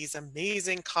creates these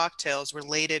amazing cocktails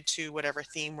related to whatever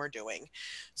theme we're doing.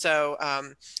 So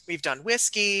we've done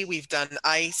whiskey, we've done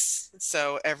ice.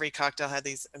 So every cocktail had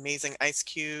these amazing ice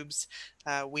cubes.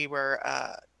 We were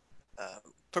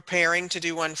preparing to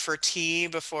do one for tea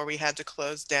before we had to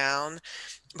close down.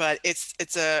 But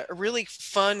it's a really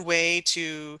fun way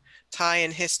to tie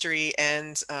in history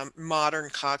and modern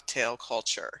cocktail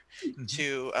culture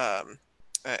to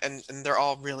and they're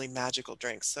all really magical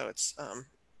drinks. So it's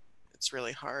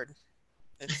really hard.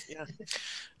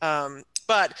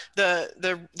 But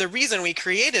the reason we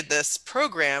created this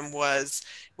program was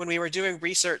when we were doing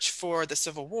research for the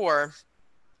Civil War,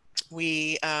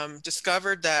 we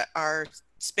discovered that our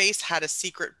space had a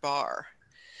secret bar.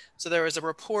 So there was a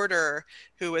reporter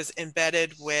who was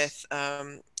embedded with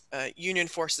Union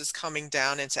forces coming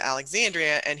down into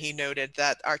Alexandria, and he noted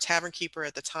that our tavern keeper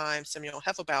at the time, Samuel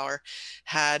Heffelbauer,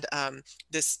 had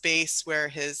this space where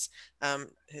his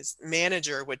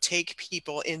manager would take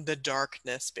people in the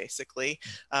darkness, basically,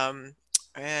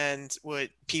 and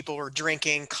people were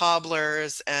drinking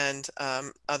cobblers and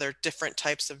other different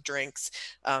types of drinks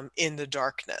in the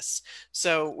darkness.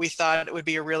 So we thought it would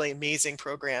be a really amazing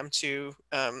program to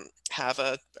have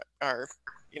our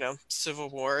Civil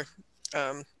War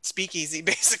speakeasy,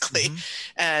 basically.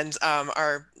 And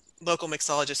our local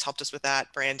mixologist helped us with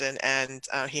that, Brandon, and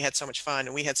he had so much fun,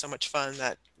 and we had so much fun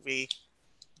that we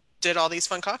did all these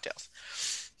fun cocktails.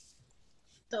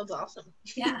 Sounds awesome.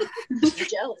 Yeah.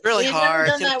 Jealous. Really We've hard.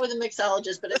 never done that with a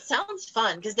mixologist, but it sounds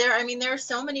fun because there are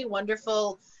so many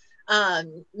wonderful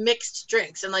mixed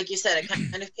drinks, and like you said, it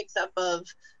kind of picks up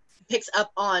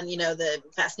on the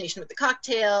fascination with the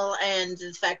cocktail, and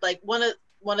the fact, like one of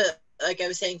like I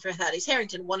was saying for Thaddeus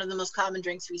Harrington, one of the most common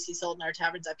drinks we see sold in our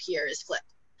taverns up here is flip.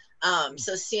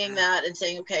 So seeing that and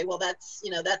saying, okay, well that's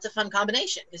a fun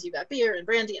combination because you've got beer and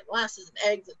brandy and molasses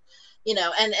and eggs,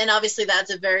 and obviously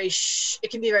that's it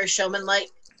can be a very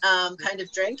showman-like kind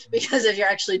of drink, because if you're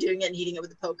actually doing it and heating it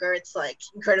with a poker, it's like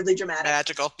incredibly dramatic.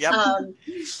 Magical. Yep.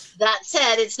 That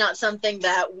said, it's not something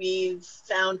that we've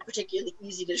found particularly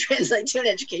easy to translate to an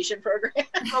education program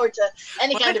or to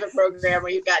any kind of a program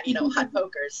where you've got, hot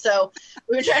pokers. So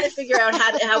we were trying to figure out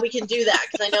how we can do that,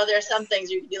 because I know there are some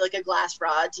things you can do like a glass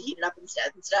rod to heat it up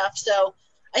instead and stuff. So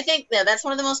I think that's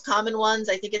one of the most common ones.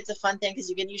 I think it's a fun thing because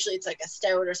you can usually, it's like a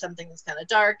stout or something that's kind of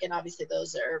dark, and obviously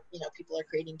those are, people are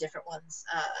creating different ones,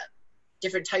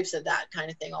 different types of that kind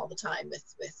of thing all the time with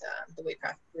the way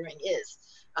craft brewing is.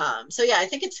 So yeah, I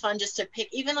think it's fun just to pick,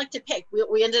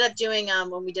 we ended up doing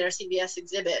when we did our CVS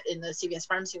exhibit in the CVS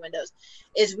pharmacy windows,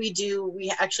 is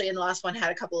we actually in the last one had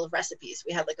a couple of recipes.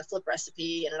 We had like a flip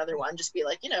recipe and another one, just be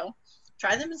like,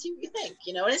 try them and see what you think,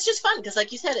 and it's just fun because,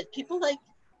 like you said, people like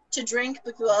to drink,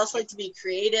 but people also like to be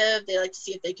creative. They like to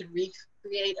see if they could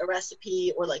recreate a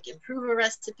recipe or like improve a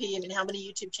recipe. I mean, how many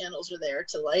YouTube channels are there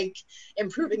to like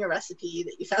improving a recipe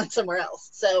that you found somewhere else?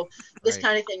 So this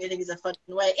kind of thing I think is a fun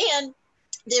way, and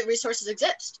the resources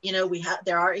exist.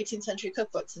 There are 18th century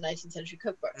cookbooks and 19th century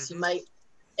cookbooks. It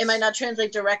might not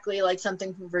translate directly, like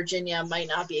something from Virginia might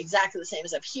not be exactly the same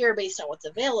as up here based on what's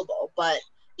available, but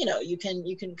you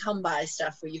can come by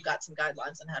stuff where you've got some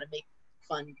guidelines on how to make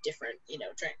fun, different,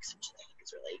 drinks, which I think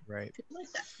is really people like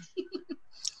that.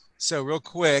 So real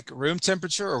quick, room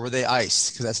temperature, or were they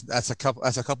iced? Because that's a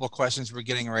couple of questions we're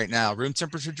getting right now. Room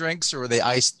temperature drinks, or were they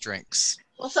iced drinks?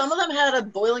 Well, some of them had a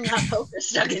boiling hot poker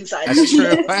stuck inside. That's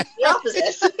true. The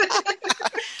opposite.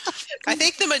 I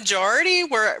think the majority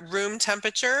were at room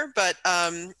temperature, but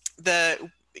the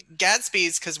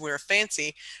Gadsby's, because we're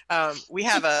fancy, we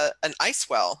have an ice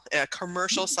well, a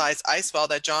commercial size ice well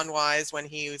that John Wise, when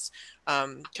he was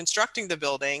constructing the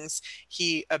buildings,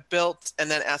 he built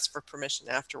and then asked for permission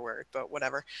afterward, but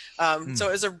whatever. So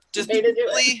it was just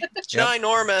really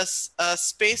ginormous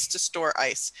space to store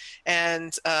ice.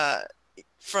 And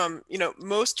from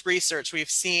most research we've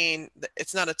seen,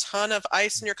 it's not a ton of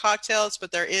ice in your cocktails,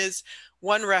 but there is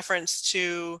one reference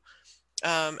to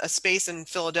a space in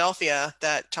Philadelphia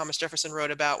that Thomas Jefferson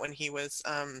wrote about when he was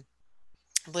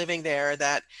living there,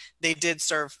 that they did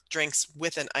serve drinks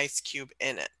with an ice cube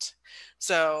in it.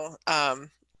 So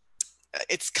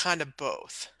it's kind of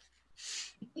both.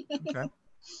 Okay.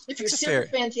 If you're super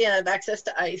fancy and have access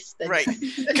to ice, then right,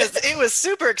 because it was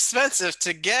super expensive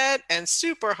to get and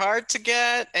super hard to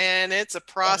get, and it's a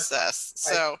process.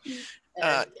 So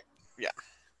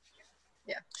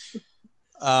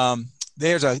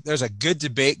There's a good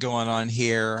debate going on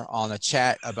here on the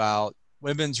chat about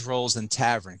women's roles in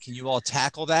tavern. Can you all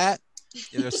tackle that?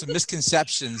 there's some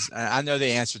misconceptions. I know the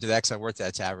answer to that because I worked at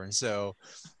a tavern. So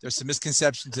there's some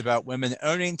misconceptions about women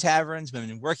owning taverns,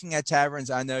 women working at taverns.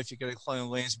 I know if you go to Colonial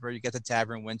Williamsburg, you get the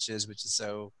tavern wenches, which is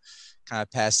so kind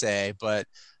of passe. But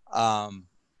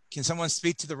can someone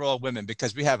speak to the role of women?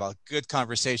 Because we have a good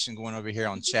conversation going over here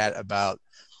on chat about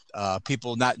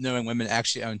people not knowing women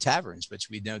actually own taverns, which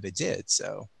we know they did.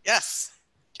 So yes.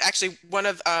 Actually, one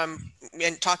of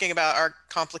and talking about our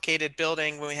complicated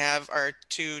building, when we have our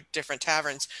two different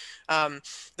taverns, the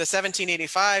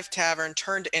 1785 tavern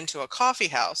turned into a coffee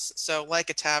house, so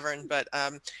like a tavern, but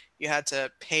you had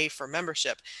to pay for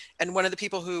membership. And one of the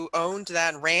people who owned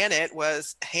that and ran it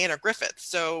was Hannah Griffith.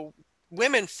 So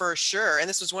women for sure, and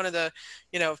this was one of the,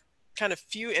 kind of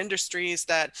few industries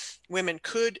that women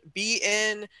could be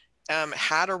in.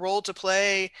 Had a role to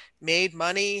play, made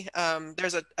money.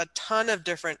 There's a ton of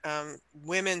different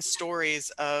women's stories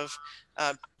of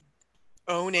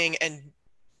owning and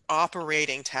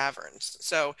operating taverns.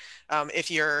 So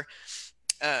if your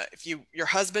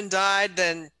husband died,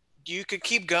 then you could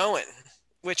keep going,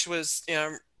 which was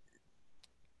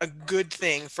a good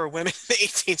thing for women in the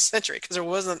 18th century, because there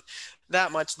wasn't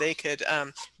that much they could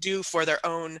do for their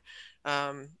own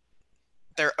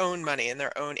money and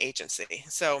their own agency.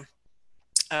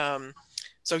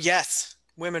 So yes,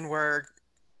 women were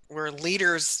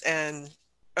leaders and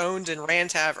owned and ran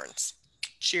taverns.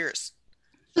 Cheers.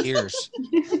 Cheers.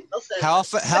 How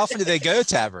often do they go to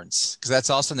taverns? Because that's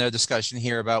also no discussion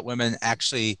here about women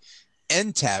actually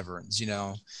in taverns.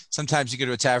 Sometimes you go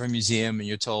to a tavern museum and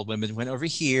you're told women went over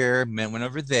here, men went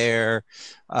over there.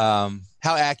 How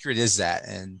accurate is that?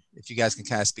 And if you guys can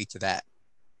kind of speak to that.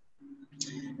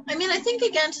 I mean, I think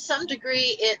again, to some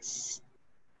degree, it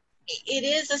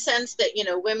is a sense that,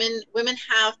 women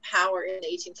have power in the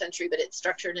 18th century, but it's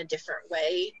structured in a different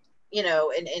way,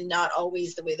 and not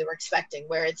always the way they were expecting,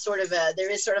 where it's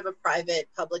there is sort of a private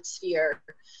public sphere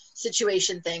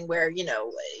situation thing where,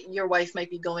 your wife might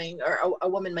be going, or a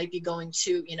woman might be going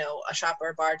to, a shop or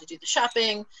a bar to do the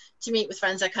shopping, to meet with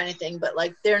friends, that kind of thing. But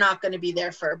like, they're not going to be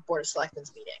there for a Board of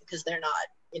Selectmen's meeting because they're not,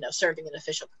 serving an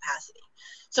official capacity.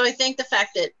 So I think the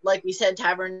fact that, like we said,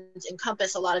 taverns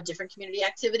encompass a lot of different community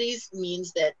activities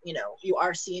means that, you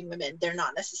are seeing women. They're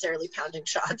not necessarily pounding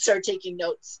shots or taking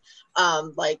notes,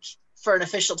 like for an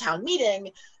official town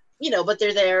meeting, but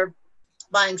they're there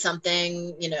buying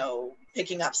something,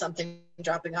 picking up something,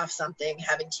 dropping off something,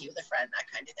 having tea with a friend,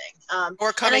 that kind of thing.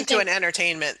 Or coming to an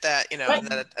entertainment that, right.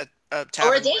 that a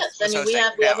tavern or a dance. I mean, we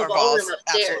have a ballroom upstairs.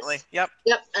 Absolutely. Yep.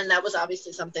 And that was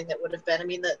obviously something that would have been, I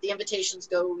mean, the invitations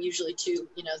go usually to,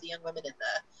 the young women and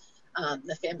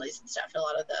the families and stuff. A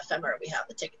lot of the ephemera we have,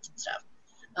 the tickets and stuff,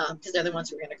 because they're the ones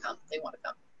who are going to come. They want to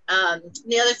come.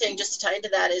 The other thing, just to tie into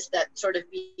that, is that sort of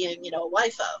being, a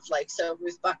wife of, like, so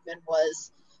Ruth Buckman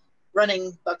was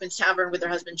running Buckman's Tavern with her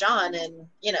husband, John, and,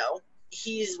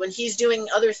 when he's doing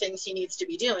other things he needs to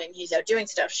be doing, he's out doing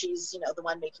stuff. She's, the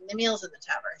one making the meals in the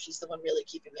tavern. She's the one really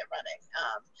keeping it running.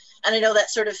 And I know that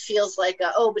sort of feels like,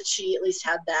 but she at least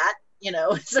had that,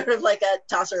 it's sort of like a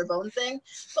toss her a bone thing.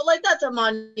 But like, that's a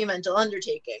monumental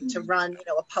undertaking to run,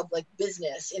 a public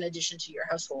business in addition to your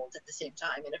household at the same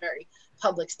time in a very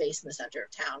public space in the center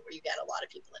of town where you get a lot of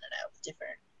people in and out with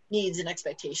different needs and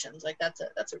expectations. Like, that's a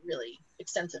really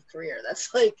extensive career.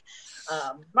 That's like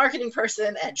marketing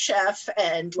person and chef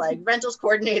and like rentals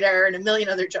coordinator and a million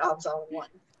other jobs all in one.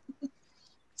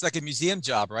 It's like a museum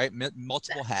job, right?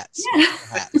 Multiple hats. Yeah. Multiple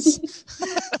hats.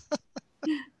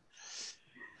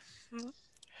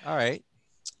 All right.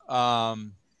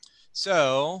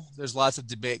 So there's lots of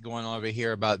debate going on over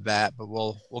here about that, but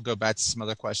we'll go back to some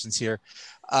other questions here.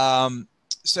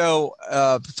 So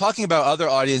talking about other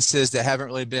audiences that haven't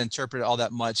really been interpreted all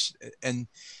that much, and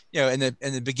in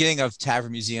the beginning of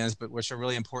tavern museums, but which are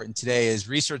really important today, is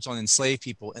research on enslaved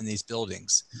people in these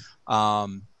buildings.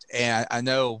 And I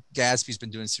know Gadsby's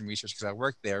been doing some research because I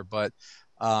worked there, but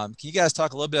can you guys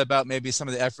talk a little bit about maybe some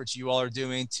of the efforts you all are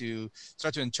doing to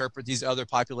start to interpret these other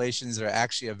populations that are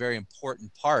actually a very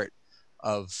important part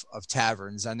of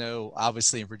taverns? I know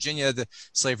obviously in Virginia, the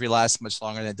slavery lasts much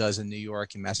longer than it does in New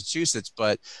York and Massachusetts,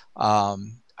 but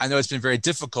I know it's been very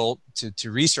difficult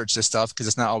to research this stuff because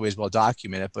it's not always well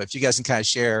documented. But if you guys can kind of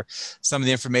share some of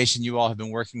the information you all have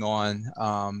been working on,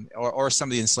 or some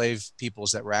of the enslaved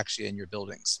peoples that were actually in your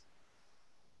buildings.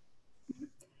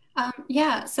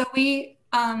 Yeah, so we,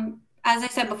 as I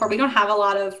said before, we don't have a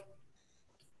lot of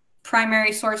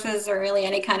primary sources or really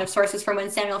any kind of sources from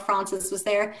when Samuel Fraunces was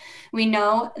there. We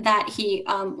know that he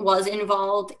was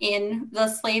involved in the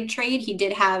slave trade. He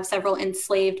did have several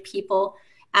enslaved people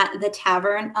at the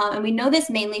tavern. And we know this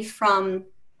mainly from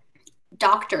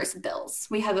doctor's bills.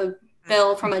 We have a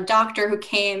bill from a doctor who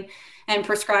came and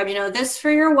prescribed, this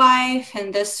for your wife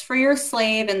and this for your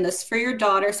slave and this for your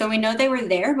daughter. So we know they were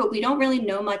there, but we don't really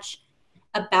know much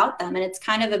about them. And it's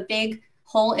kind of a big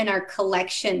hole in our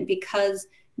collection because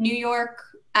New York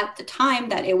at the time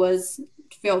that it was,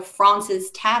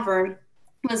 Fraunces Tavern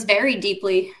was very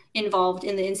deeply involved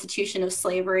in the institution of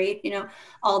slavery.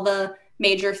 All the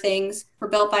major things were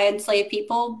built by enslaved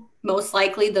people, most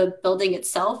likely the building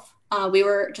itself. We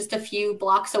were just a few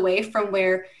blocks away from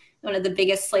where one of the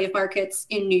biggest slave markets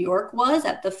in New York was,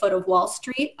 at the foot of Wall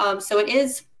Street. So it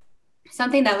is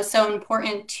something that was so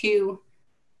important to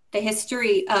the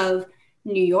history of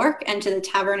New York and to the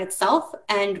tavern itself.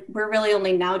 And we're really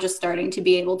only now just starting to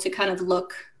be able to kind of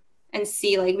look and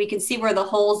see, like, we can see where the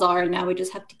holes are, and now we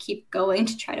just have to keep going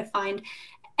to try to find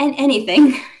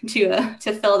anything to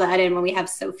fill that in when we have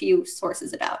so few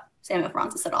sources about Samuel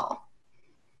Fraunces at all.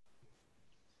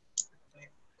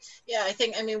 Yeah,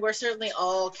 I mean, we're certainly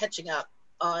all catching up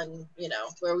on,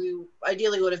 where we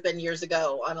ideally would have been years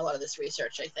ago on a lot of this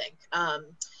research, I think.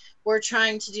 We're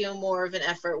trying to do more of an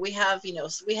effort. We have,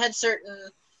 we had certain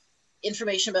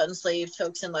information about enslaved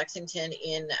folks in Lexington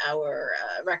in our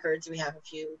records. We have a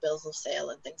few bills of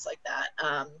sale and things like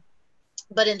that.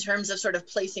 But in terms of sort of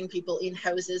placing people in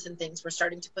houses and things, we're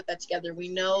starting to put that together. We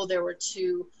know there were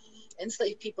 2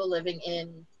 enslaved people living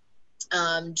in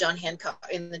John Hancock,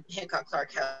 in the Hancock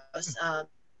Clark house,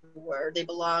 where they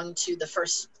belonged to the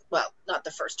first, well, not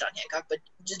the first John Hancock, but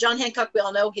John Hancock, we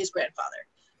all know his grandfather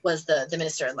was the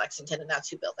minister in Lexington, and that's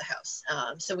who built the house.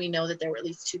 So we know that there were at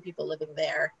least 2 people living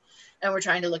there, and we're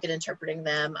trying to look at interpreting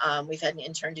them. We've had an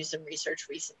intern do some research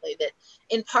recently that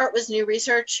in part was new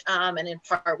research, and in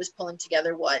part was pulling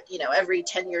together what, every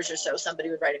 10 years or so,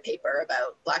 somebody would write a paper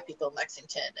about Black people in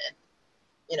Lexington and,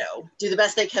 do the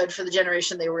best they could for the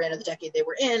generation they were in or the decade they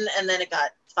were in, and then it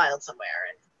got filed somewhere.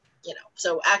 And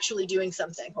so actually doing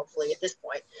something, hopefully, at this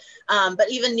point.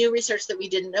 But even new research that we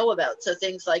didn't know about. So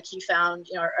things like he found,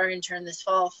 our intern this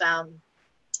fall found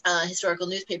a historical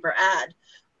newspaper ad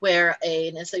where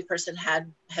an enslaved person had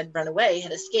run away,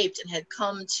 had escaped, and had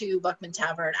come to Buckman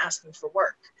Tavern asking for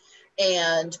work.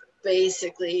 And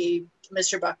basically,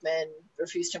 Mr. Buckman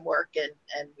refused him work,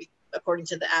 and we, according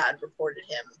to the ad, reported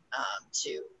him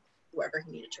to whoever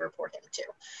he needed to report him to.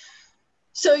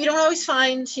 So you don't always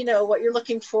find, what you're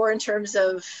looking for in terms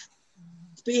of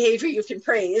behavior you can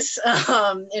praise,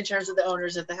 in terms of the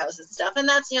owners of the houses and stuff. And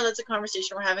that's, that's a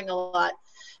conversation we're having a lot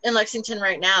in Lexington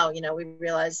right now. We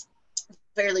realized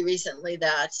fairly recently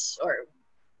that, or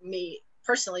me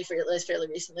personally realized fairly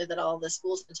recently, that all the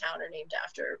schools in town are named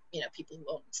after, people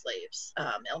who owned slaves,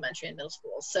 elementary and middle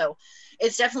schools. So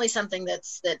it's definitely something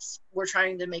that's we're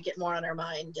trying to make it more on our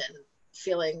mind, and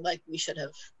feeling like we should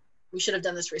have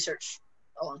done this research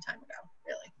a long time ago,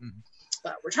 really. Mm-hmm.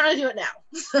 But we're trying to do it now.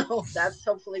 So that's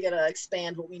hopefully going to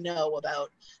expand what we know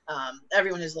about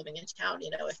everyone who's living in town.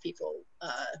 If people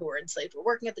who were enslaved were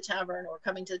working at the tavern or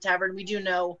coming to the tavern. We do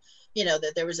know,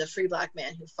 that there was a free Black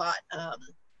man who fought,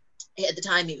 at the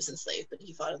time he was enslaved, but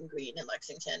he fought on the Green in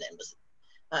Lexington and was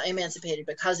emancipated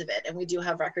because of it. And we do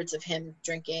have records of him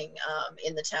drinking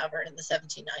in the tavern in the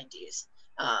 1790s.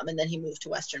 And then he moved to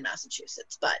Western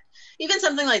Massachusetts. But even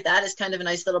something like that is kind of a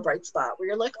nice little bright spot where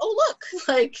you're like, oh, look,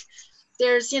 like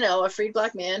there's, a freed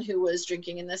Black man who was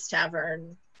drinking in this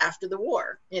tavern after the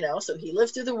war, so he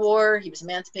lived through the war, he was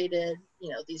emancipated.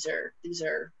 These are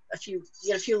a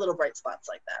few little bright spots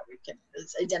like that where you can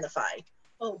identify,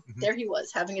 oh, mm-hmm. There he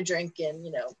was having a drink in,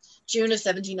 June of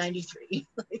 1793.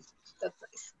 Like, that's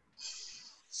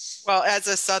nice. Well, as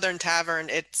a Southern tavern,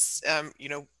 it's,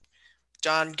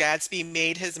 John Gadsby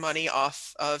made his money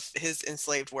off of his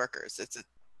enslaved workers.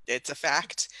 It's a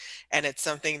fact, and it's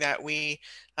something that we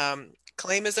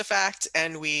claim as a fact,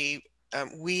 and we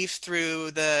weave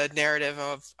through the narrative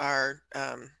of our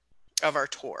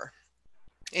tour.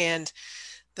 And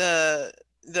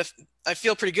I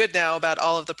feel pretty good now about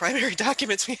all of the primary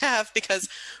documents we have, because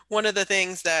one of the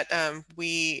things that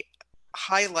we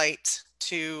highlight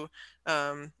to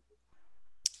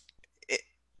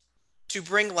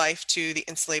bring life to the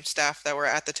enslaved staff that were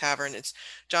at the tavern is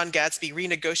John Gadsby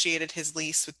renegotiated his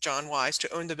lease with John Wise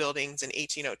to own the buildings in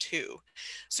 1802.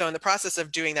 So in the process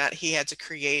of doing that, he had to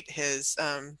create his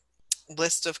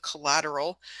list of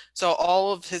collateral. So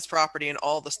all of his property and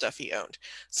all the stuff he owned.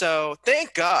 So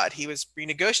thank God he was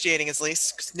renegotiating his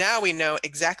lease, because now we know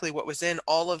exactly what was in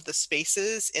all of the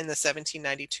spaces in the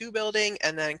 1792 building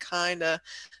and then kind of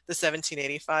the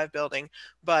 1785 building.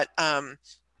 But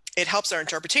it helps our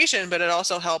interpretation, but it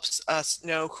also helps us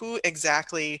know who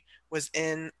exactly was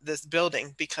in this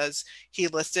building, because he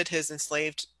listed his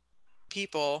enslaved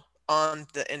people on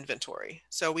the inventory.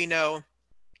 So we know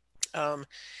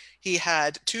He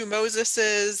had two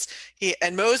Moseses.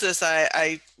 Moses,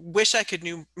 I wish I could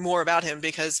knew more about him,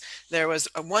 because there was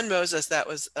one Moses that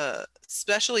was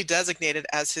specially designated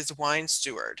as his wine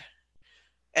steward.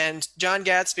 And John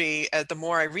Gadsby, the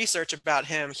more I research about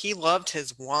him, he loved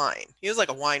his wine. He was like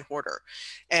a wine hoarder.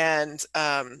 And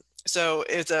so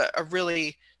it's a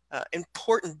really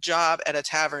important job at a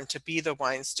tavern to be the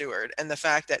wine steward. And the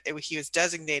fact that he was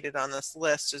designated on this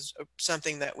list is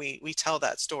something that we tell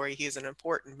that story. He is an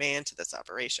important man to this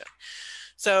operation.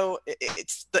 So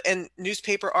it's and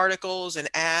newspaper articles and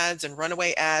ads and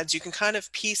runaway ads, you can kind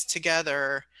of piece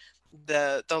together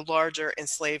the larger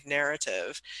enslaved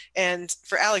narrative. And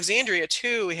for Alexandria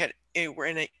too, we're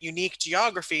in a unique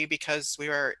geography because we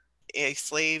were a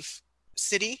slave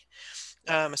city,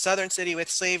 a southern city with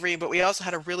slavery, but we also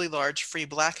had a really large free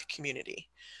Black community.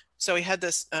 So we had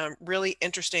this really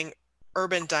interesting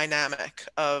urban dynamic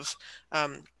of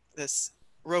this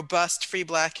robust free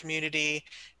Black community,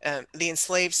 the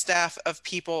enslaved staff of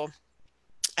people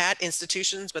at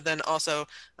institutions, but then also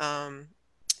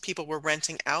people were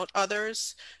renting out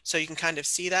others. So you can kind of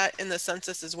see that in the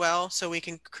census as well. So we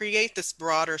can create this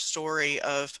broader story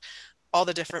of all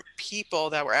the different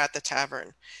people that were at the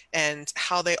tavern and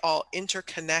how they all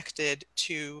interconnected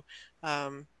to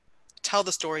tell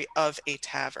the story of a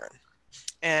tavern.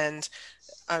 And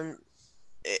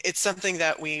it's something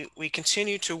that we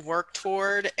continue to work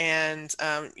toward and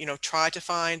try to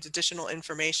find additional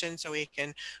information so we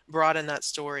can broaden that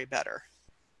story better.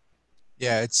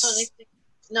 Yeah, it's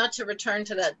not to return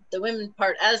to the women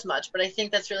part as much, but I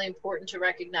think that's really important to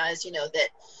recognize, that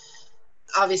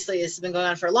obviously this has been going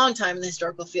on for a long time in the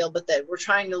historical field, but that we're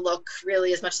trying to look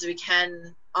really as much as we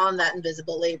can on that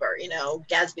invisible labor.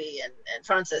 Gadsby and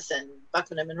Fraunces and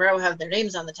Buckman and Monroe have their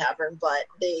names on the tavern, but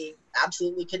they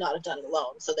absolutely could not have done it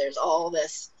alone. So there's all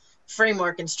this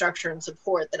framework and structure and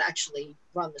support that actually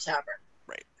run the tavern.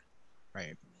 Right.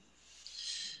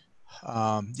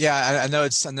 I know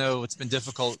it's been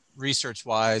difficult research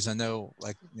wise. I know,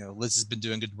 Liz has been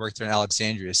doing good work there in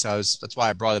Alexandria. So that's why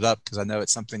I brought it up, because I know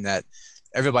it's something that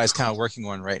everybody's kind of working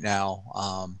on right now.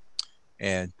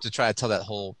 And to try to tell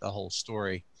the whole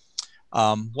story.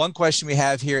 One question we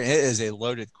have here, and it is a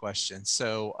loaded question.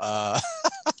 So,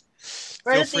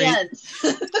 right at the end.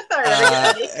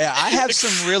 I have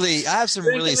some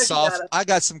really soft. I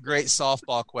got some great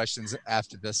softball questions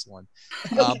after this one,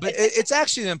 but it's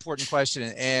actually an important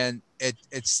question, and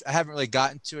it's I haven't really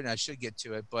gotten to it, and I should get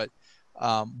to it. But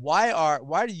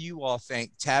why do you all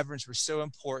think taverns were so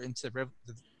important to the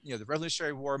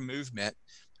Revolutionary War movement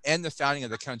and the founding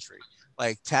of the country?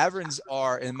 Like, taverns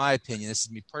are, in my opinion, this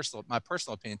is my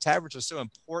personal opinion, taverns are so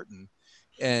important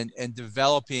in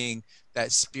developing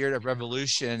that spirit of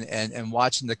revolution and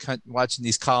watching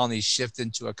these colonies shift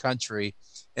into a country,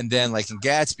 and then, like in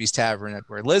Gadsby's tavern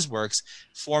where Liz works,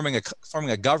 forming a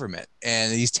government.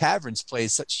 And these taverns played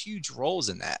such huge roles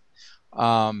in that.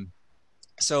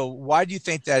 So why do you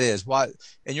think that is? Why,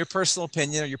 in your personal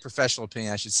opinion, or your professional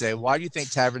opinion, I should say, why do you think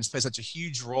taverns play such a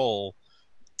huge role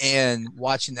in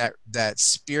watching that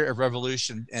spirit of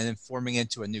revolution and then forming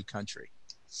into a new country?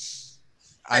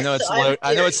 I know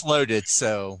it's loaded,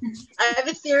 so. I have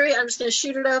a theory. I'm just going to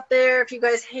shoot it out there. If you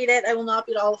guys hate it, I will not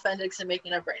be at all offended because I'm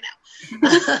making it up right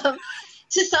now.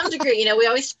 To some degree, we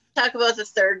always talk about the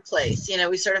third place.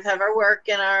 We sort of have our work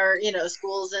and our,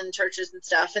 schools and churches and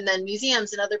stuff. And then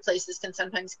museums and other places can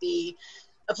sometimes be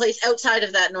a place outside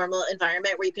of that normal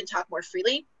environment where you can talk more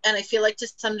freely. And I feel like to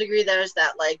some degree there's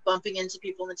that, like, bumping into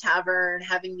people in the tavern,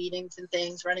 having meetings and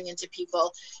things, running into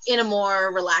people in a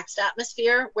more relaxed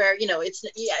atmosphere where, you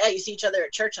see each other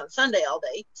at church on Sunday all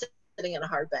day, sitting on a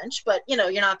hard bench, but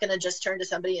you're not going to just turn to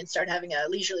somebody and start having a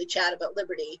leisurely chat about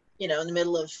liberty, in the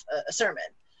middle of a sermon.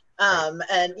 And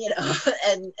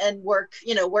work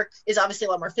is obviously a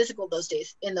lot more physical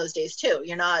in those days too.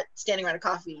 You're not standing around a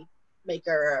coffee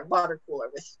maker or a water cooler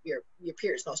with your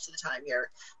peers most of the time. You're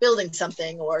building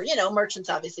something, or merchants,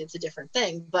 obviously it's a different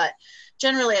thing, but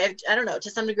generally I don't know,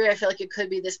 to some degree I feel like it could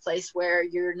be this place where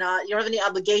you don't have any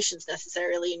obligations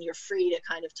necessarily, and you're free to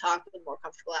kind of talk in a more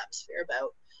comfortable atmosphere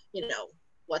about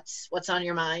what's on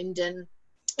your mind. And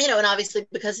and obviously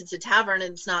because it's a tavern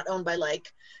and it's not owned by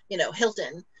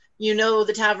Hilton,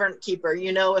 the tavern keeper,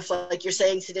 if you're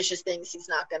saying seditious things, he's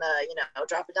not gonna,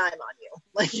 drop a dime on you.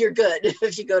 Like, you're good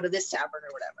if you go to this tavern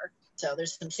or whatever. So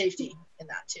there's some safety in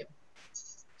that too.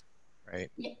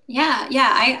 Right. Yeah,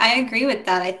 I agree with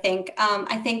that. I think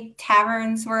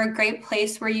taverns were a great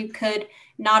place where you could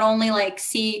not only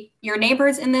see your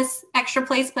neighbors in this extra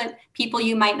place, but people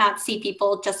you might not see,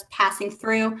 people just passing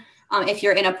through. If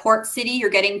you're in a port city,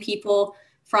 you're getting people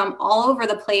from all over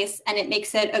the place, and it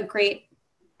makes it a great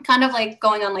kind of like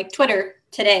going on like Twitter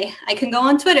today. I can go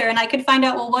on Twitter and I could find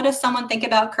out, well, what does someone think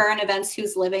about current events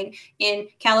who's living in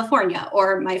California?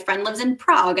 Or my friend lives in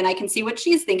Prague and I can see what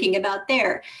she's thinking about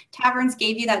there. Taverns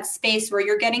gave you that space where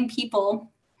you're getting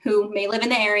people who may live in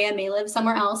the area, may live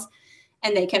somewhere else,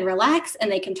 and they can relax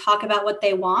and they can talk about what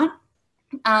they want.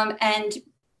 And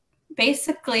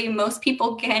basically, most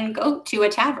people can go to a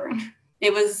tavern.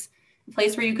 It was a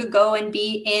place where you could go and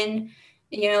be in,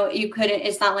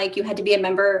 it's not like you had to be a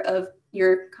member of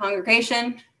your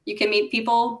congregation. You can meet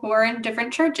people who are in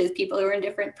different churches, people who are in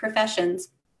different professions,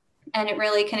 and it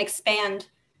really can expand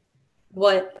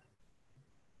what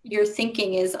your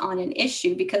thinking is on an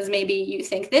issue, because maybe you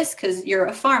think this because you're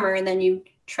a farmer and then you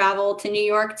travel to New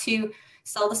York to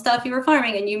sell the stuff you were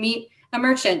farming and you meet a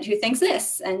merchant who thinks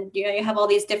this, and you have all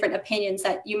these different opinions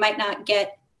that you might not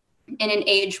get in an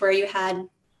age where you had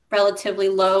relatively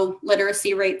low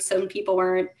literacy rates, so people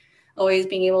weren't always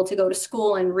being able to go to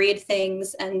school and read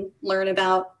things and learn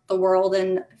about the world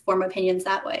and form opinions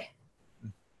that way.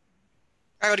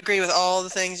 I would agree with all the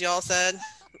things you all said.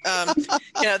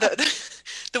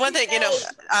 The one thing,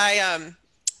 I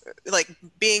like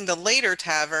being the later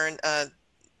tavern,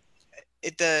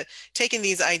 taking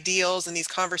these ideals and these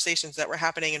conversations that were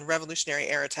happening in Revolutionary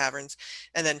era taverns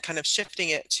and then kind of shifting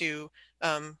it to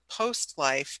post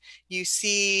life, you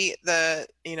see the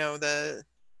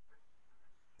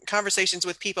conversations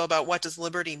with people about what does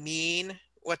liberty mean,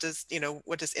 what does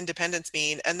independence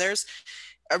mean, and there's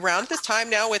around this time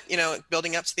now with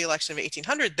building up to the election of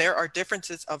 1800, there are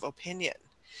differences of opinion,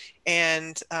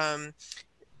 and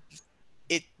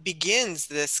it begins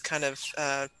this kind of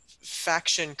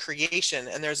faction creation.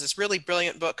 And there's this really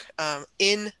brilliant book,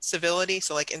 In Civility,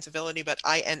 so like incivility, but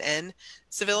INN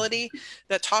civility,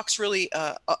 that talks really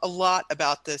a lot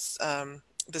about this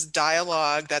this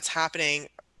dialogue that's happening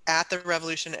at the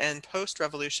revolution and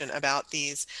post-revolution about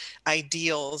these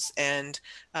ideals. And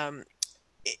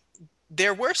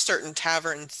there were certain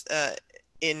taverns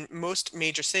in most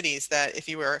major cities that if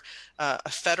you were a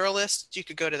Federalist, you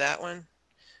could go to that one,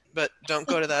 but don't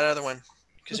go to that other one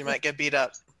because you might get beat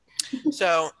up.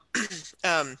 So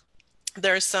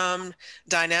there's some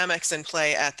dynamics in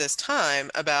play at this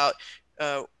time about,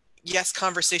 yes,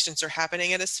 conversations are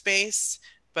happening at a space,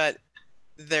 but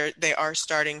they are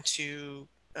starting to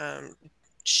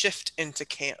shift into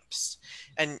camps.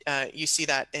 And you see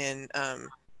that in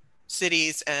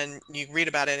cities, and you read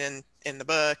about it in the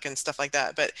book and stuff like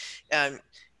that. But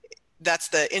that's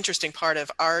the interesting part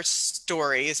of our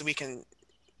story, is we can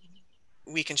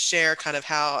share kind of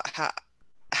how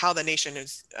the nation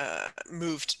has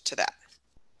moved to that.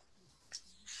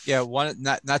 Yeah,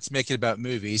 not to make it about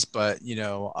movies, but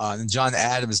in John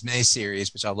Adams'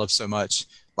 miniseries, which I love so much,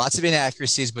 lots of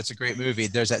inaccuracies, but it's a great movie.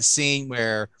 There's that scene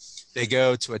where they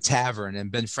go to a tavern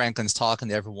and Ben Franklin's talking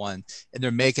to everyone, and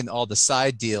they're making all the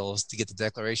side deals to get the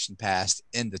Declaration passed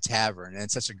in the tavern, and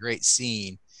it's such a great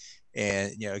scene.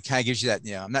 And it kind of gives you that.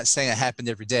 I'm not saying it happened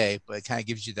every day, but it kind of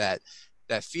gives you that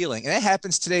feeling. And it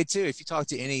happens today too. If you talk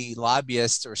to any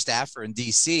lobbyist or staffer in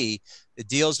DC, the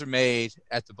deals are made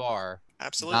at the bar,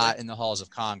 absolutely, not in the halls of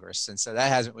Congress. And so that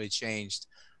hasn't really changed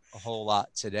a whole lot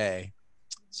today.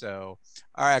 So,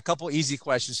 all right, a couple easy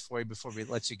questions for you before we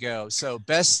let you go. So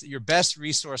your best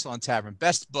resource on tavern,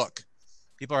 best book.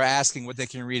 People are asking what they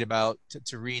can read about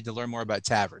to learn more about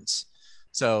taverns.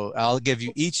 So I'll give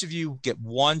you, each of you get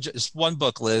just one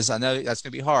book, Liz. I know that's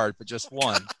going to be hard, but just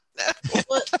one.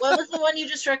 What was the one you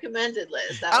just recommended,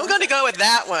 Liz? I'm going to go with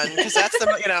that one because that's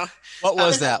the, What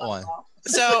was that one?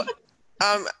 So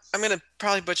I'm going to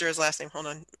probably butcher his last name. Hold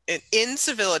on. In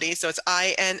Civility. So it's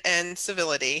INN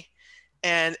Civility.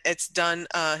 And it's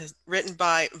written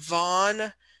by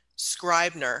Von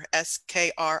Scribner,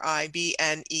 Skribner.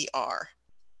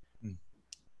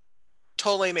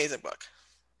 Totally amazing book.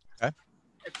 Okay.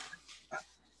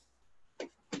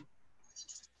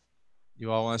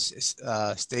 You all want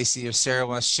to, Stacey or Sarah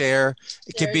want to share?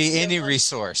 It could be any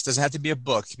resource. Doesn't have to be a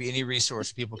book. It could be any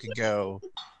resource people can go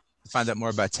to find out more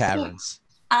about taverns.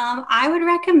 I would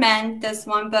recommend this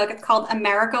one book. It's called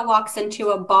America Walks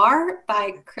Into a Bar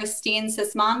by Christine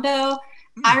Sismondo.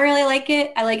 I really like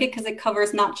it. I like it because it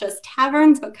covers not just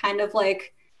taverns, but kind of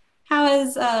like how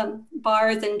has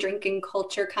bars and drinking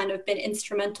culture kind of been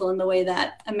instrumental in the way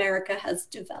that America has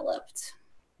developed.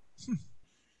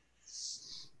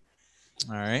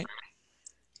 All right.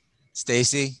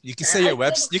 Stacey, you can say your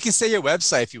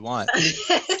website if you want.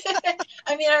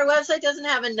 I mean, our website doesn't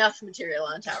have enough material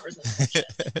on taverns.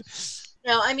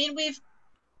 No, I mean,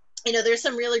 there's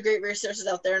some really great resources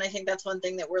out there, and I think that's one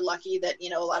thing that we're lucky that,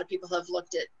 a lot of people have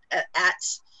looked at.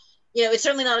 It's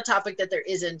certainly not a topic that there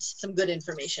isn't some good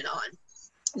information on.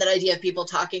 that idea of people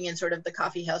talking in sort of the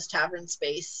coffee house tavern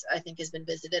space, I think, has been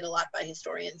visited a lot by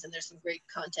historians, and there's some great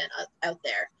content out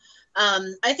there.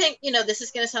 I think, this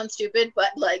is going to sound stupid, but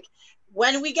like,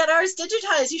 when we get ours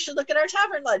digitized, you should look at our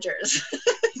tavern ledgers.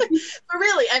 But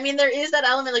really, I mean, there is that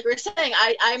element, like we were saying,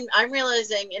 I'm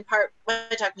realizing in part when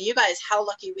I talk to you guys how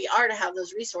lucky we are to have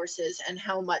those resources and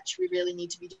how much we really need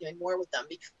to be doing more with them,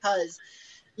 because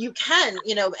you can,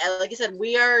 like I said,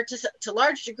 we are to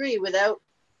large degree without,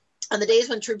 on the days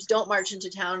when troops don't march into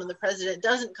town and the president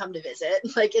doesn't come to visit,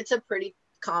 like, it's a pretty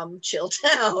calm, chill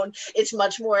town. It's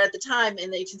much more, at the time in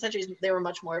the 18th century, they were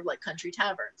much more of like country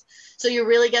taverns. So you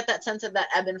really get that sense of that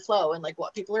ebb and flow and like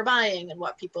what people are buying and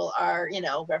what people are,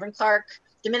 Reverend Clark,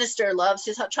 the minister, loves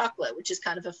his hot chocolate, which is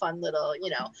kind of a fun little,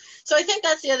 So I think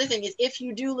that's the other thing, is if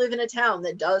you do live in a town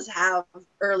that does have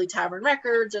early tavern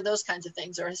records or those kinds of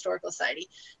things, or a historical society,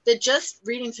 that just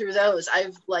reading through those,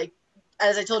 I've like,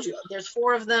 as I told you, there's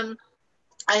 4 of them.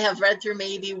 I have read through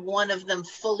maybe one of them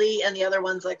fully and the other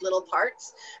one's like little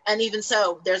parts. And even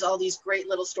so, there's all these great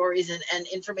little stories and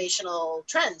informational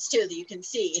trends too that you can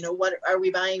see. What are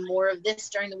we buying more of this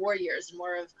during the war years and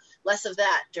less of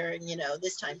that during,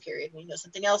 this time period when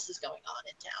something else is going on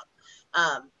in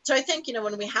town. So I think,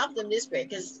 when we have them, it is great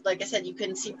because, like I said, you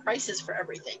can see prices for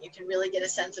everything. You can really get a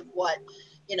sense of what,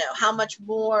 how much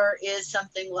more is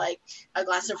something like a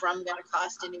glass of rum going to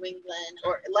cost in New England,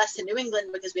 or less in New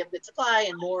England because we have good supply,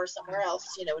 and more somewhere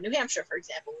else, in New Hampshire, for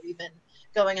example, where even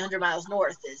going 100 miles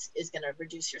north is going to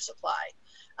reduce your supply.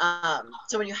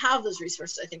 So when you have those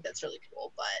resources, I think that's really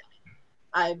cool, but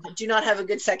I do not have a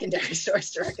good secondary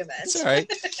source to recommend. That's all right.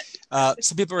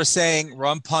 Some people are saying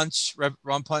Rum Punch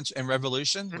and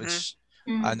Revolution, which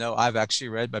I know I've actually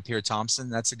read by Pierre Thompson.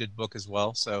 That's a good book as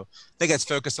well. So I think it's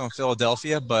focused on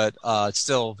Philadelphia, but it's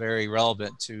still very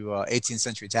relevant to 18th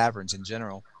century taverns in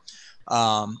general.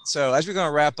 So as we're going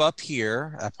to wrap up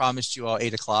here, I promised you all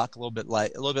 8 o'clock, a little bit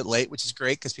late, which is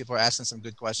great because people are asking some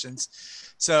good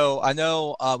questions. So I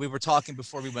know we were talking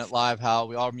before we went live how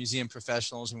we all are museum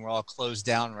professionals and we're all closed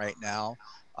down right now.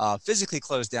 Physically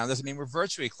closed down doesn't mean we're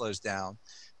virtually closed down.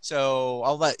 So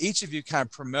I'll let each of you kind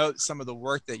of promote some of the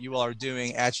work that you all are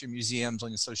doing at your museums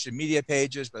on your social media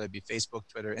pages, whether it be Facebook,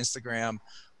 Twitter, Instagram,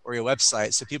 or your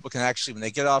website, so people can actually, when they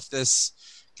get off the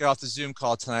Zoom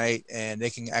call tonight, and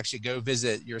they can actually go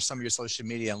visit some of your social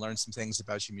media and learn some things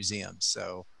about your museums.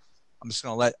 So I'm just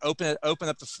going to open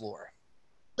up the floor.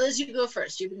 Liz, you go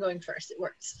first. You've been going first. It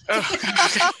works.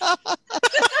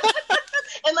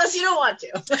 Unless you don't want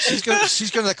to.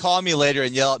 She's going to call me later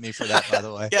and yell at me for that, by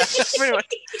the way. Yeah, pretty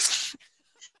much.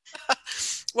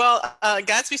 Well,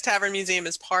 Gadsby's Tavern Museum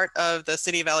is part of the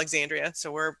City of Alexandria.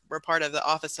 So we're part of the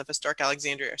Office of Historic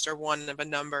Alexandria. So we're one of a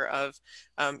number of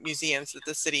museums that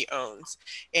the city owns.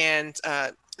 And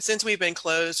since we've been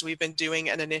closed, we've been doing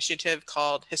an initiative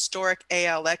called Historic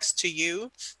ALX to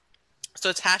You. So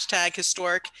it's hashtag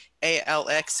Historic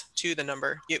ALX to the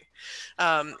number U.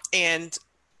 And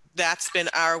that's been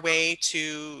our way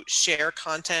to share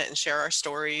content and share our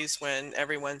stories when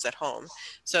everyone's at home.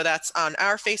 So that's on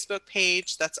our Facebook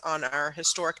page, that's on our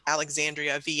Historic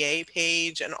Alexandria VA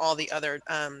page, and all the other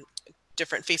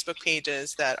different Facebook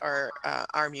pages that are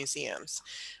our museums.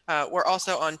 We're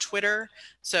also on Twitter.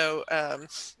 So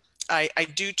I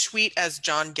do tweet as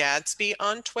John Gadsby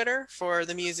on Twitter for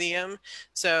the museum.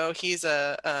 So he's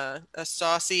a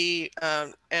saucy,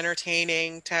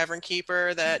 entertaining tavern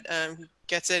keeper that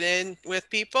gets it in with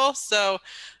people. So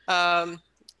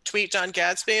tweet John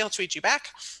Gadsby, I'll tweet you back.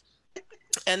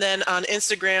 And then on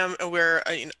Instagram, we're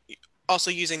also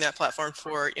using that platform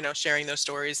for sharing those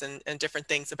stories and different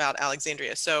things about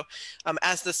Alexandria. So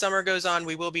as the summer goes on,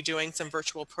 we will be doing some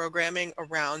virtual programming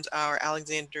around our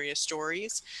Alexandria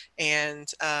stories,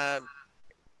 and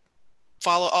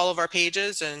follow all of our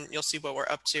pages and you'll see what we're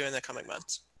up to in the coming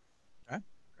months. Okay,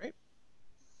 great.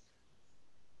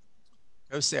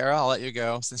 Go, Sarah, I'll let you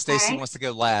go since Stacey wants to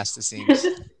go last, it seems.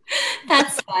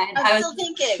 That's fine. I'm still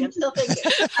thinking.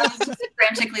 I was just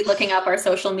frantically looking up our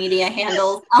social media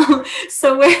handles.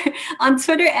 So we're on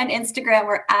Twitter and Instagram.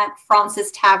 We're at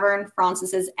Fraunces Tavern.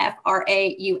 Fraunces is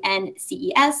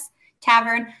Fraunces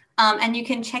Tavern. And you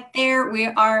can check there. We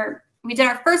did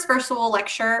our first virtual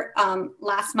lecture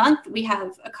last month. We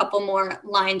have a couple more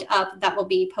lined up that we'll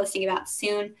be posting about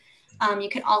soon. You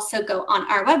can also go on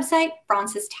our website,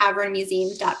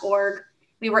 FrauncestavernMuseum.org.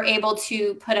 We were able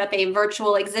to put up a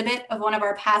virtual exhibit of one of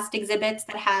our past exhibits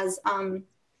that has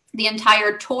the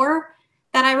entire tour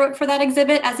that I wrote for that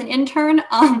exhibit as an intern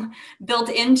built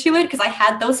into it, because I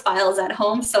had those files at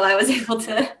home. So I was able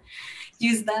to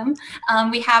use them.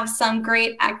 We have some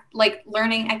great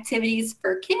learning activities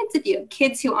for kids if you have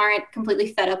kids who aren't completely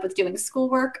fed up with doing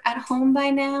schoolwork at home by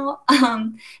now.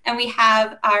 And we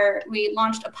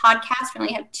launched a podcast. We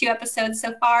only have 2 episodes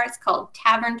so far. It's called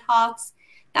Tavern Talks.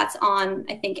 That's on,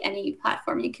 I think, any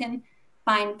platform you can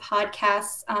find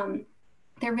podcasts.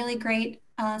 They're really great.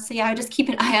 So yeah, I just keep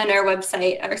an eye on our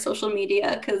website, our social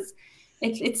media, because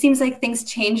it seems like things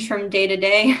change from day to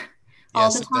day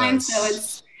all the time. So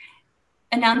it's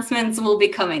announcements will be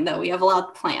coming, though. We have a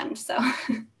lot planned. So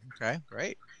okay,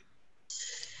 great.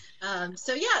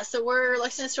 So we're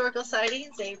Lexington Historical Society.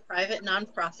 It's a private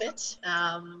nonprofit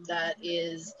that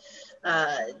is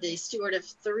the steward of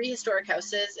 3 historic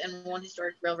houses and 1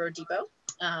 historic railroad depot.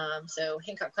 So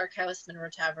Hancock Clark House, Monroe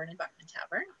Tavern, and Buckman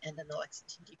Tavern, and then the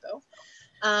Lexington Depot.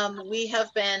 We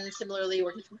have been similarly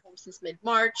working from home since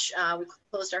mid-March. We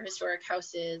closed our historic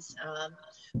houses.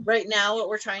 Right now, what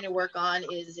we're trying to work on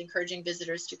is encouraging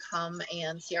visitors to come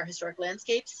and see our historic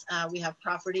landscapes. We have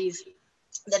properties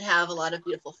that have a lot of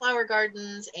beautiful flower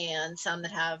gardens and some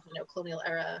that have, colonial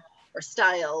era or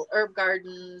style herb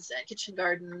gardens and kitchen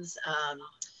gardens.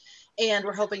 And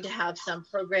we're hoping to have some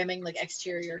programming like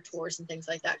exterior tours and things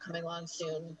like that coming along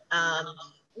soon.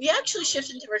 We actually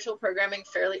shifted to virtual programming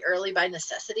fairly early by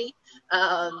necessity.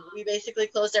 We basically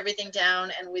closed everything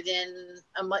down, and within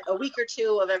a week or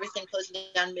 2 of everything closing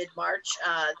down mid-March,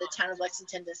 the town of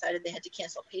Lexington decided they had to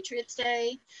cancel Patriots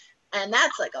Day. And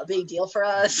that's like a big deal for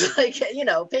us.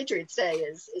 Patriots Day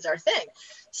is our thing.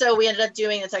 So we ended up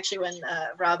doing, it's actually when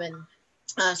Robin,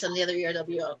 some of the other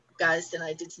ERW guys and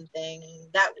I did something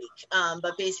that week.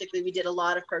 But basically we did a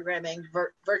lot of programming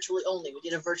virtually only. We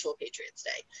did a virtual Patriots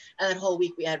Day. And that whole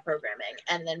week we had programming.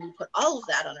 And then we put all of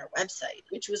that on our website,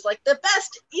 which was like the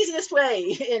best, easiest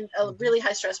way in a really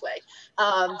high stress way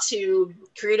to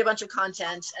create a bunch of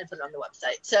content and put it on the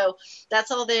website. So that's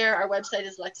all there. Our website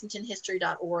is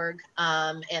lexingtonhistory.org.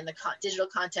 And the digital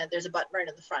content, there's a button right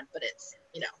on the front, but it's,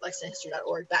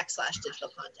 lexingtonhistory.org/digital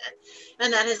content.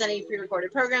 And that has any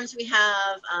pre-recorded programs we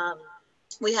have.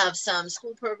 We have some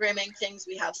school programming things.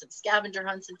 We have some scavenger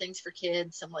hunts and things for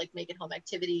kids, some like make at home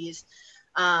activities.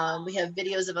 We have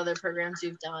videos of other programs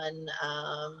we've done.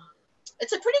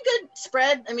 It's a pretty good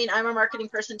spread. I mean, I'm a marketing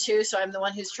person too, so I'm the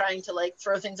one who's trying to like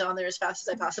throw things on there as fast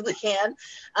as I possibly can.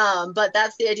 But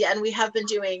that's the idea. And we have been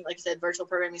doing, like I said, virtual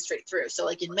programming straight through. So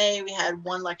like in May, we had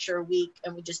 1 lecture a week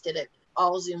and we just did it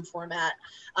all Zoom format.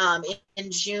 In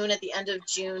June, at the end of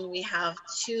June, we have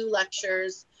 2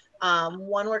 lectures.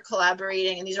 One we're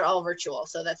collaborating, and these are all virtual.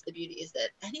 So that's the beauty, is that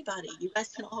anybody, you guys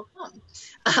can all come.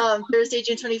 Thursday,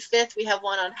 June 25th, we have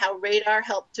one on how radar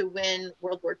helped to win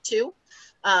World War II.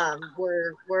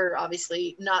 We're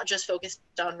obviously not just focused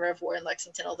on Rev War in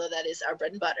Lexington, although that is our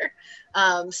bread and butter.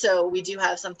 So we do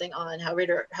have something on how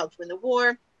radar helped win the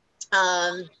war.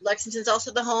 Lexington's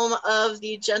also the home of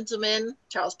the gentleman,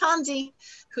 Charles Ponzi,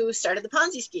 who started the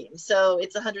Ponzi scheme. So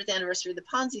it's the 100th anniversary of the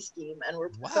Ponzi scheme. And we're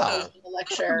hosting a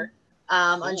lecture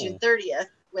on June 30th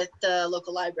with the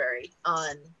local library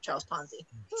on Charles Ponzi.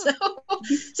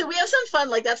 So we have some fun.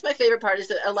 Like, that's my favorite part, is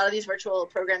that a lot of these virtual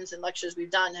programs and lectures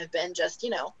we've done have been just,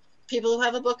 people who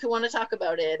have a book who want to talk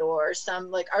about it, or some,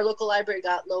 like our local library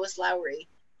got Lois Lowry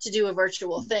to do a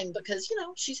virtual thing because,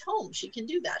 she's home. She can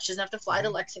do that. She doesn't have to fly to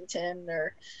Lexington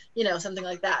or, something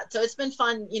like that. So it's been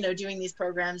fun, doing these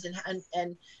programs.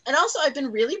 And also I've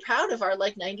been really proud of our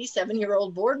like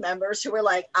 97-year-old board members who were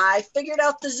like, I figured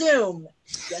out the Zoom.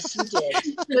 Yes, you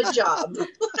did. Good job.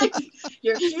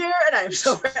 You're here and I'm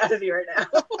so proud of you right now.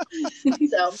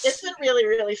 So it's been really,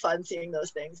 really fun seeing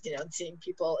those things, and seeing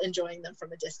people enjoying them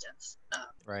from a distance.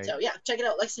 Right. So yeah, check it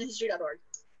out, lexingtonhistory.org.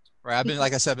 Right. I've been,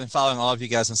 like I said, I've been following all of you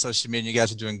guys on social media. You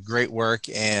guys are doing great work,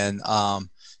 and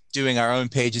doing our own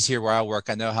pages here where I work.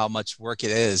 I know how much work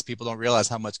it is. People don't realize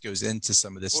how much goes into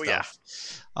some of this stuff.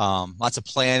 Yeah. Lots of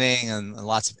planning and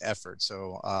lots of effort.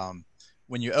 So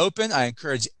when you open, I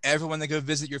encourage everyone to go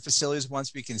visit your facilities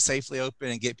once we can safely open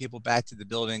and get people back to the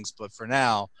buildings. But for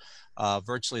now,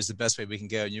 virtually is the best way we can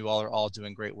go. And you all are all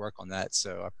doing great work on that.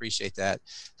 So I appreciate that.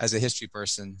 As a history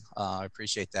person, I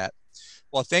appreciate that.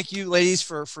 Well, thank you, ladies,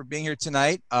 for being here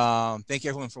tonight. Thank you,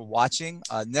 everyone, for watching.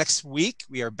 Next week,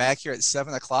 we are back here at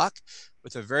 7 o'clock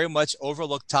with a very much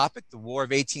overlooked topic, the War of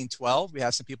 1812. We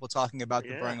have some people talking about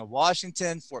the burning of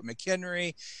Washington, Fort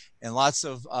McHenry, and lots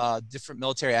of different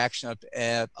military action up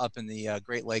in the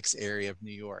Great Lakes area of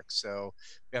New York. So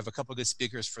we have a couple of good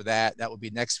speakers for that. That will be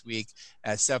next week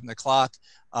at 7 o'clock.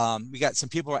 We got some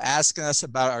people are asking us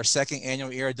about our 2nd annual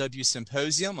ERW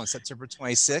Symposium on September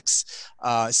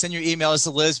 26th. Send your emails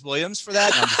to Liz Williams for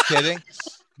that. No, I'm just kidding.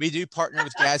 We do partner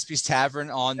with Gadsby's Tavern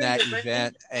on that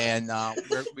event, and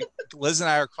Liz and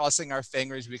I are crossing our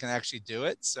fingers we can actually do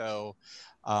it. So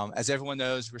as everyone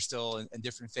knows, we're still in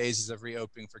different phases of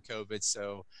reopening for COVID.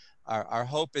 So our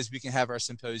hope is we can have our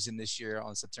symposium this year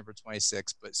on September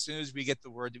 26th. But as soon as we get the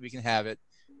word that we can have it,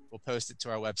 we'll post it to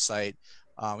our website.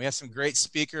 We have some great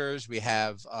speakers. We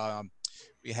have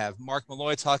Mark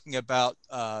Malloy talking about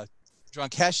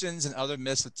drunk Hessians and other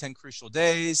myths of 10 crucial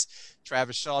days.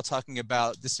 Travis Shaw talking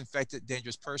about disinfected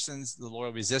dangerous persons, the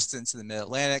loyal resistance in the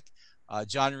mid-Atlantic.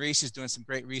 John Reese is doing some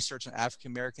great research on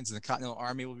African Americans in the Continental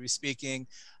Army will be speaking.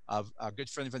 Our good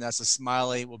friend Vanessa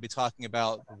Smiley will be talking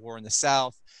about the war in the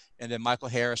South. And then Michael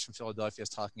Harris from Philadelphia is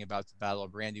talking about the Battle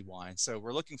of Brandywine. So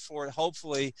we're looking forward,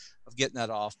 hopefully, of getting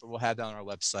that off, but we'll have that on our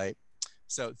website.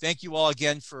 So thank you all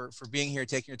again for being here,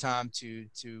 taking your time to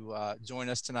join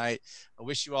us tonight. I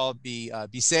wish you all be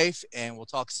safe, and we'll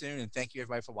talk soon. And thank you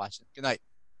everybody for watching. Good night.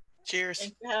 Cheers.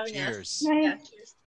 Thanks for having us. Cheers. Yeah, cheers.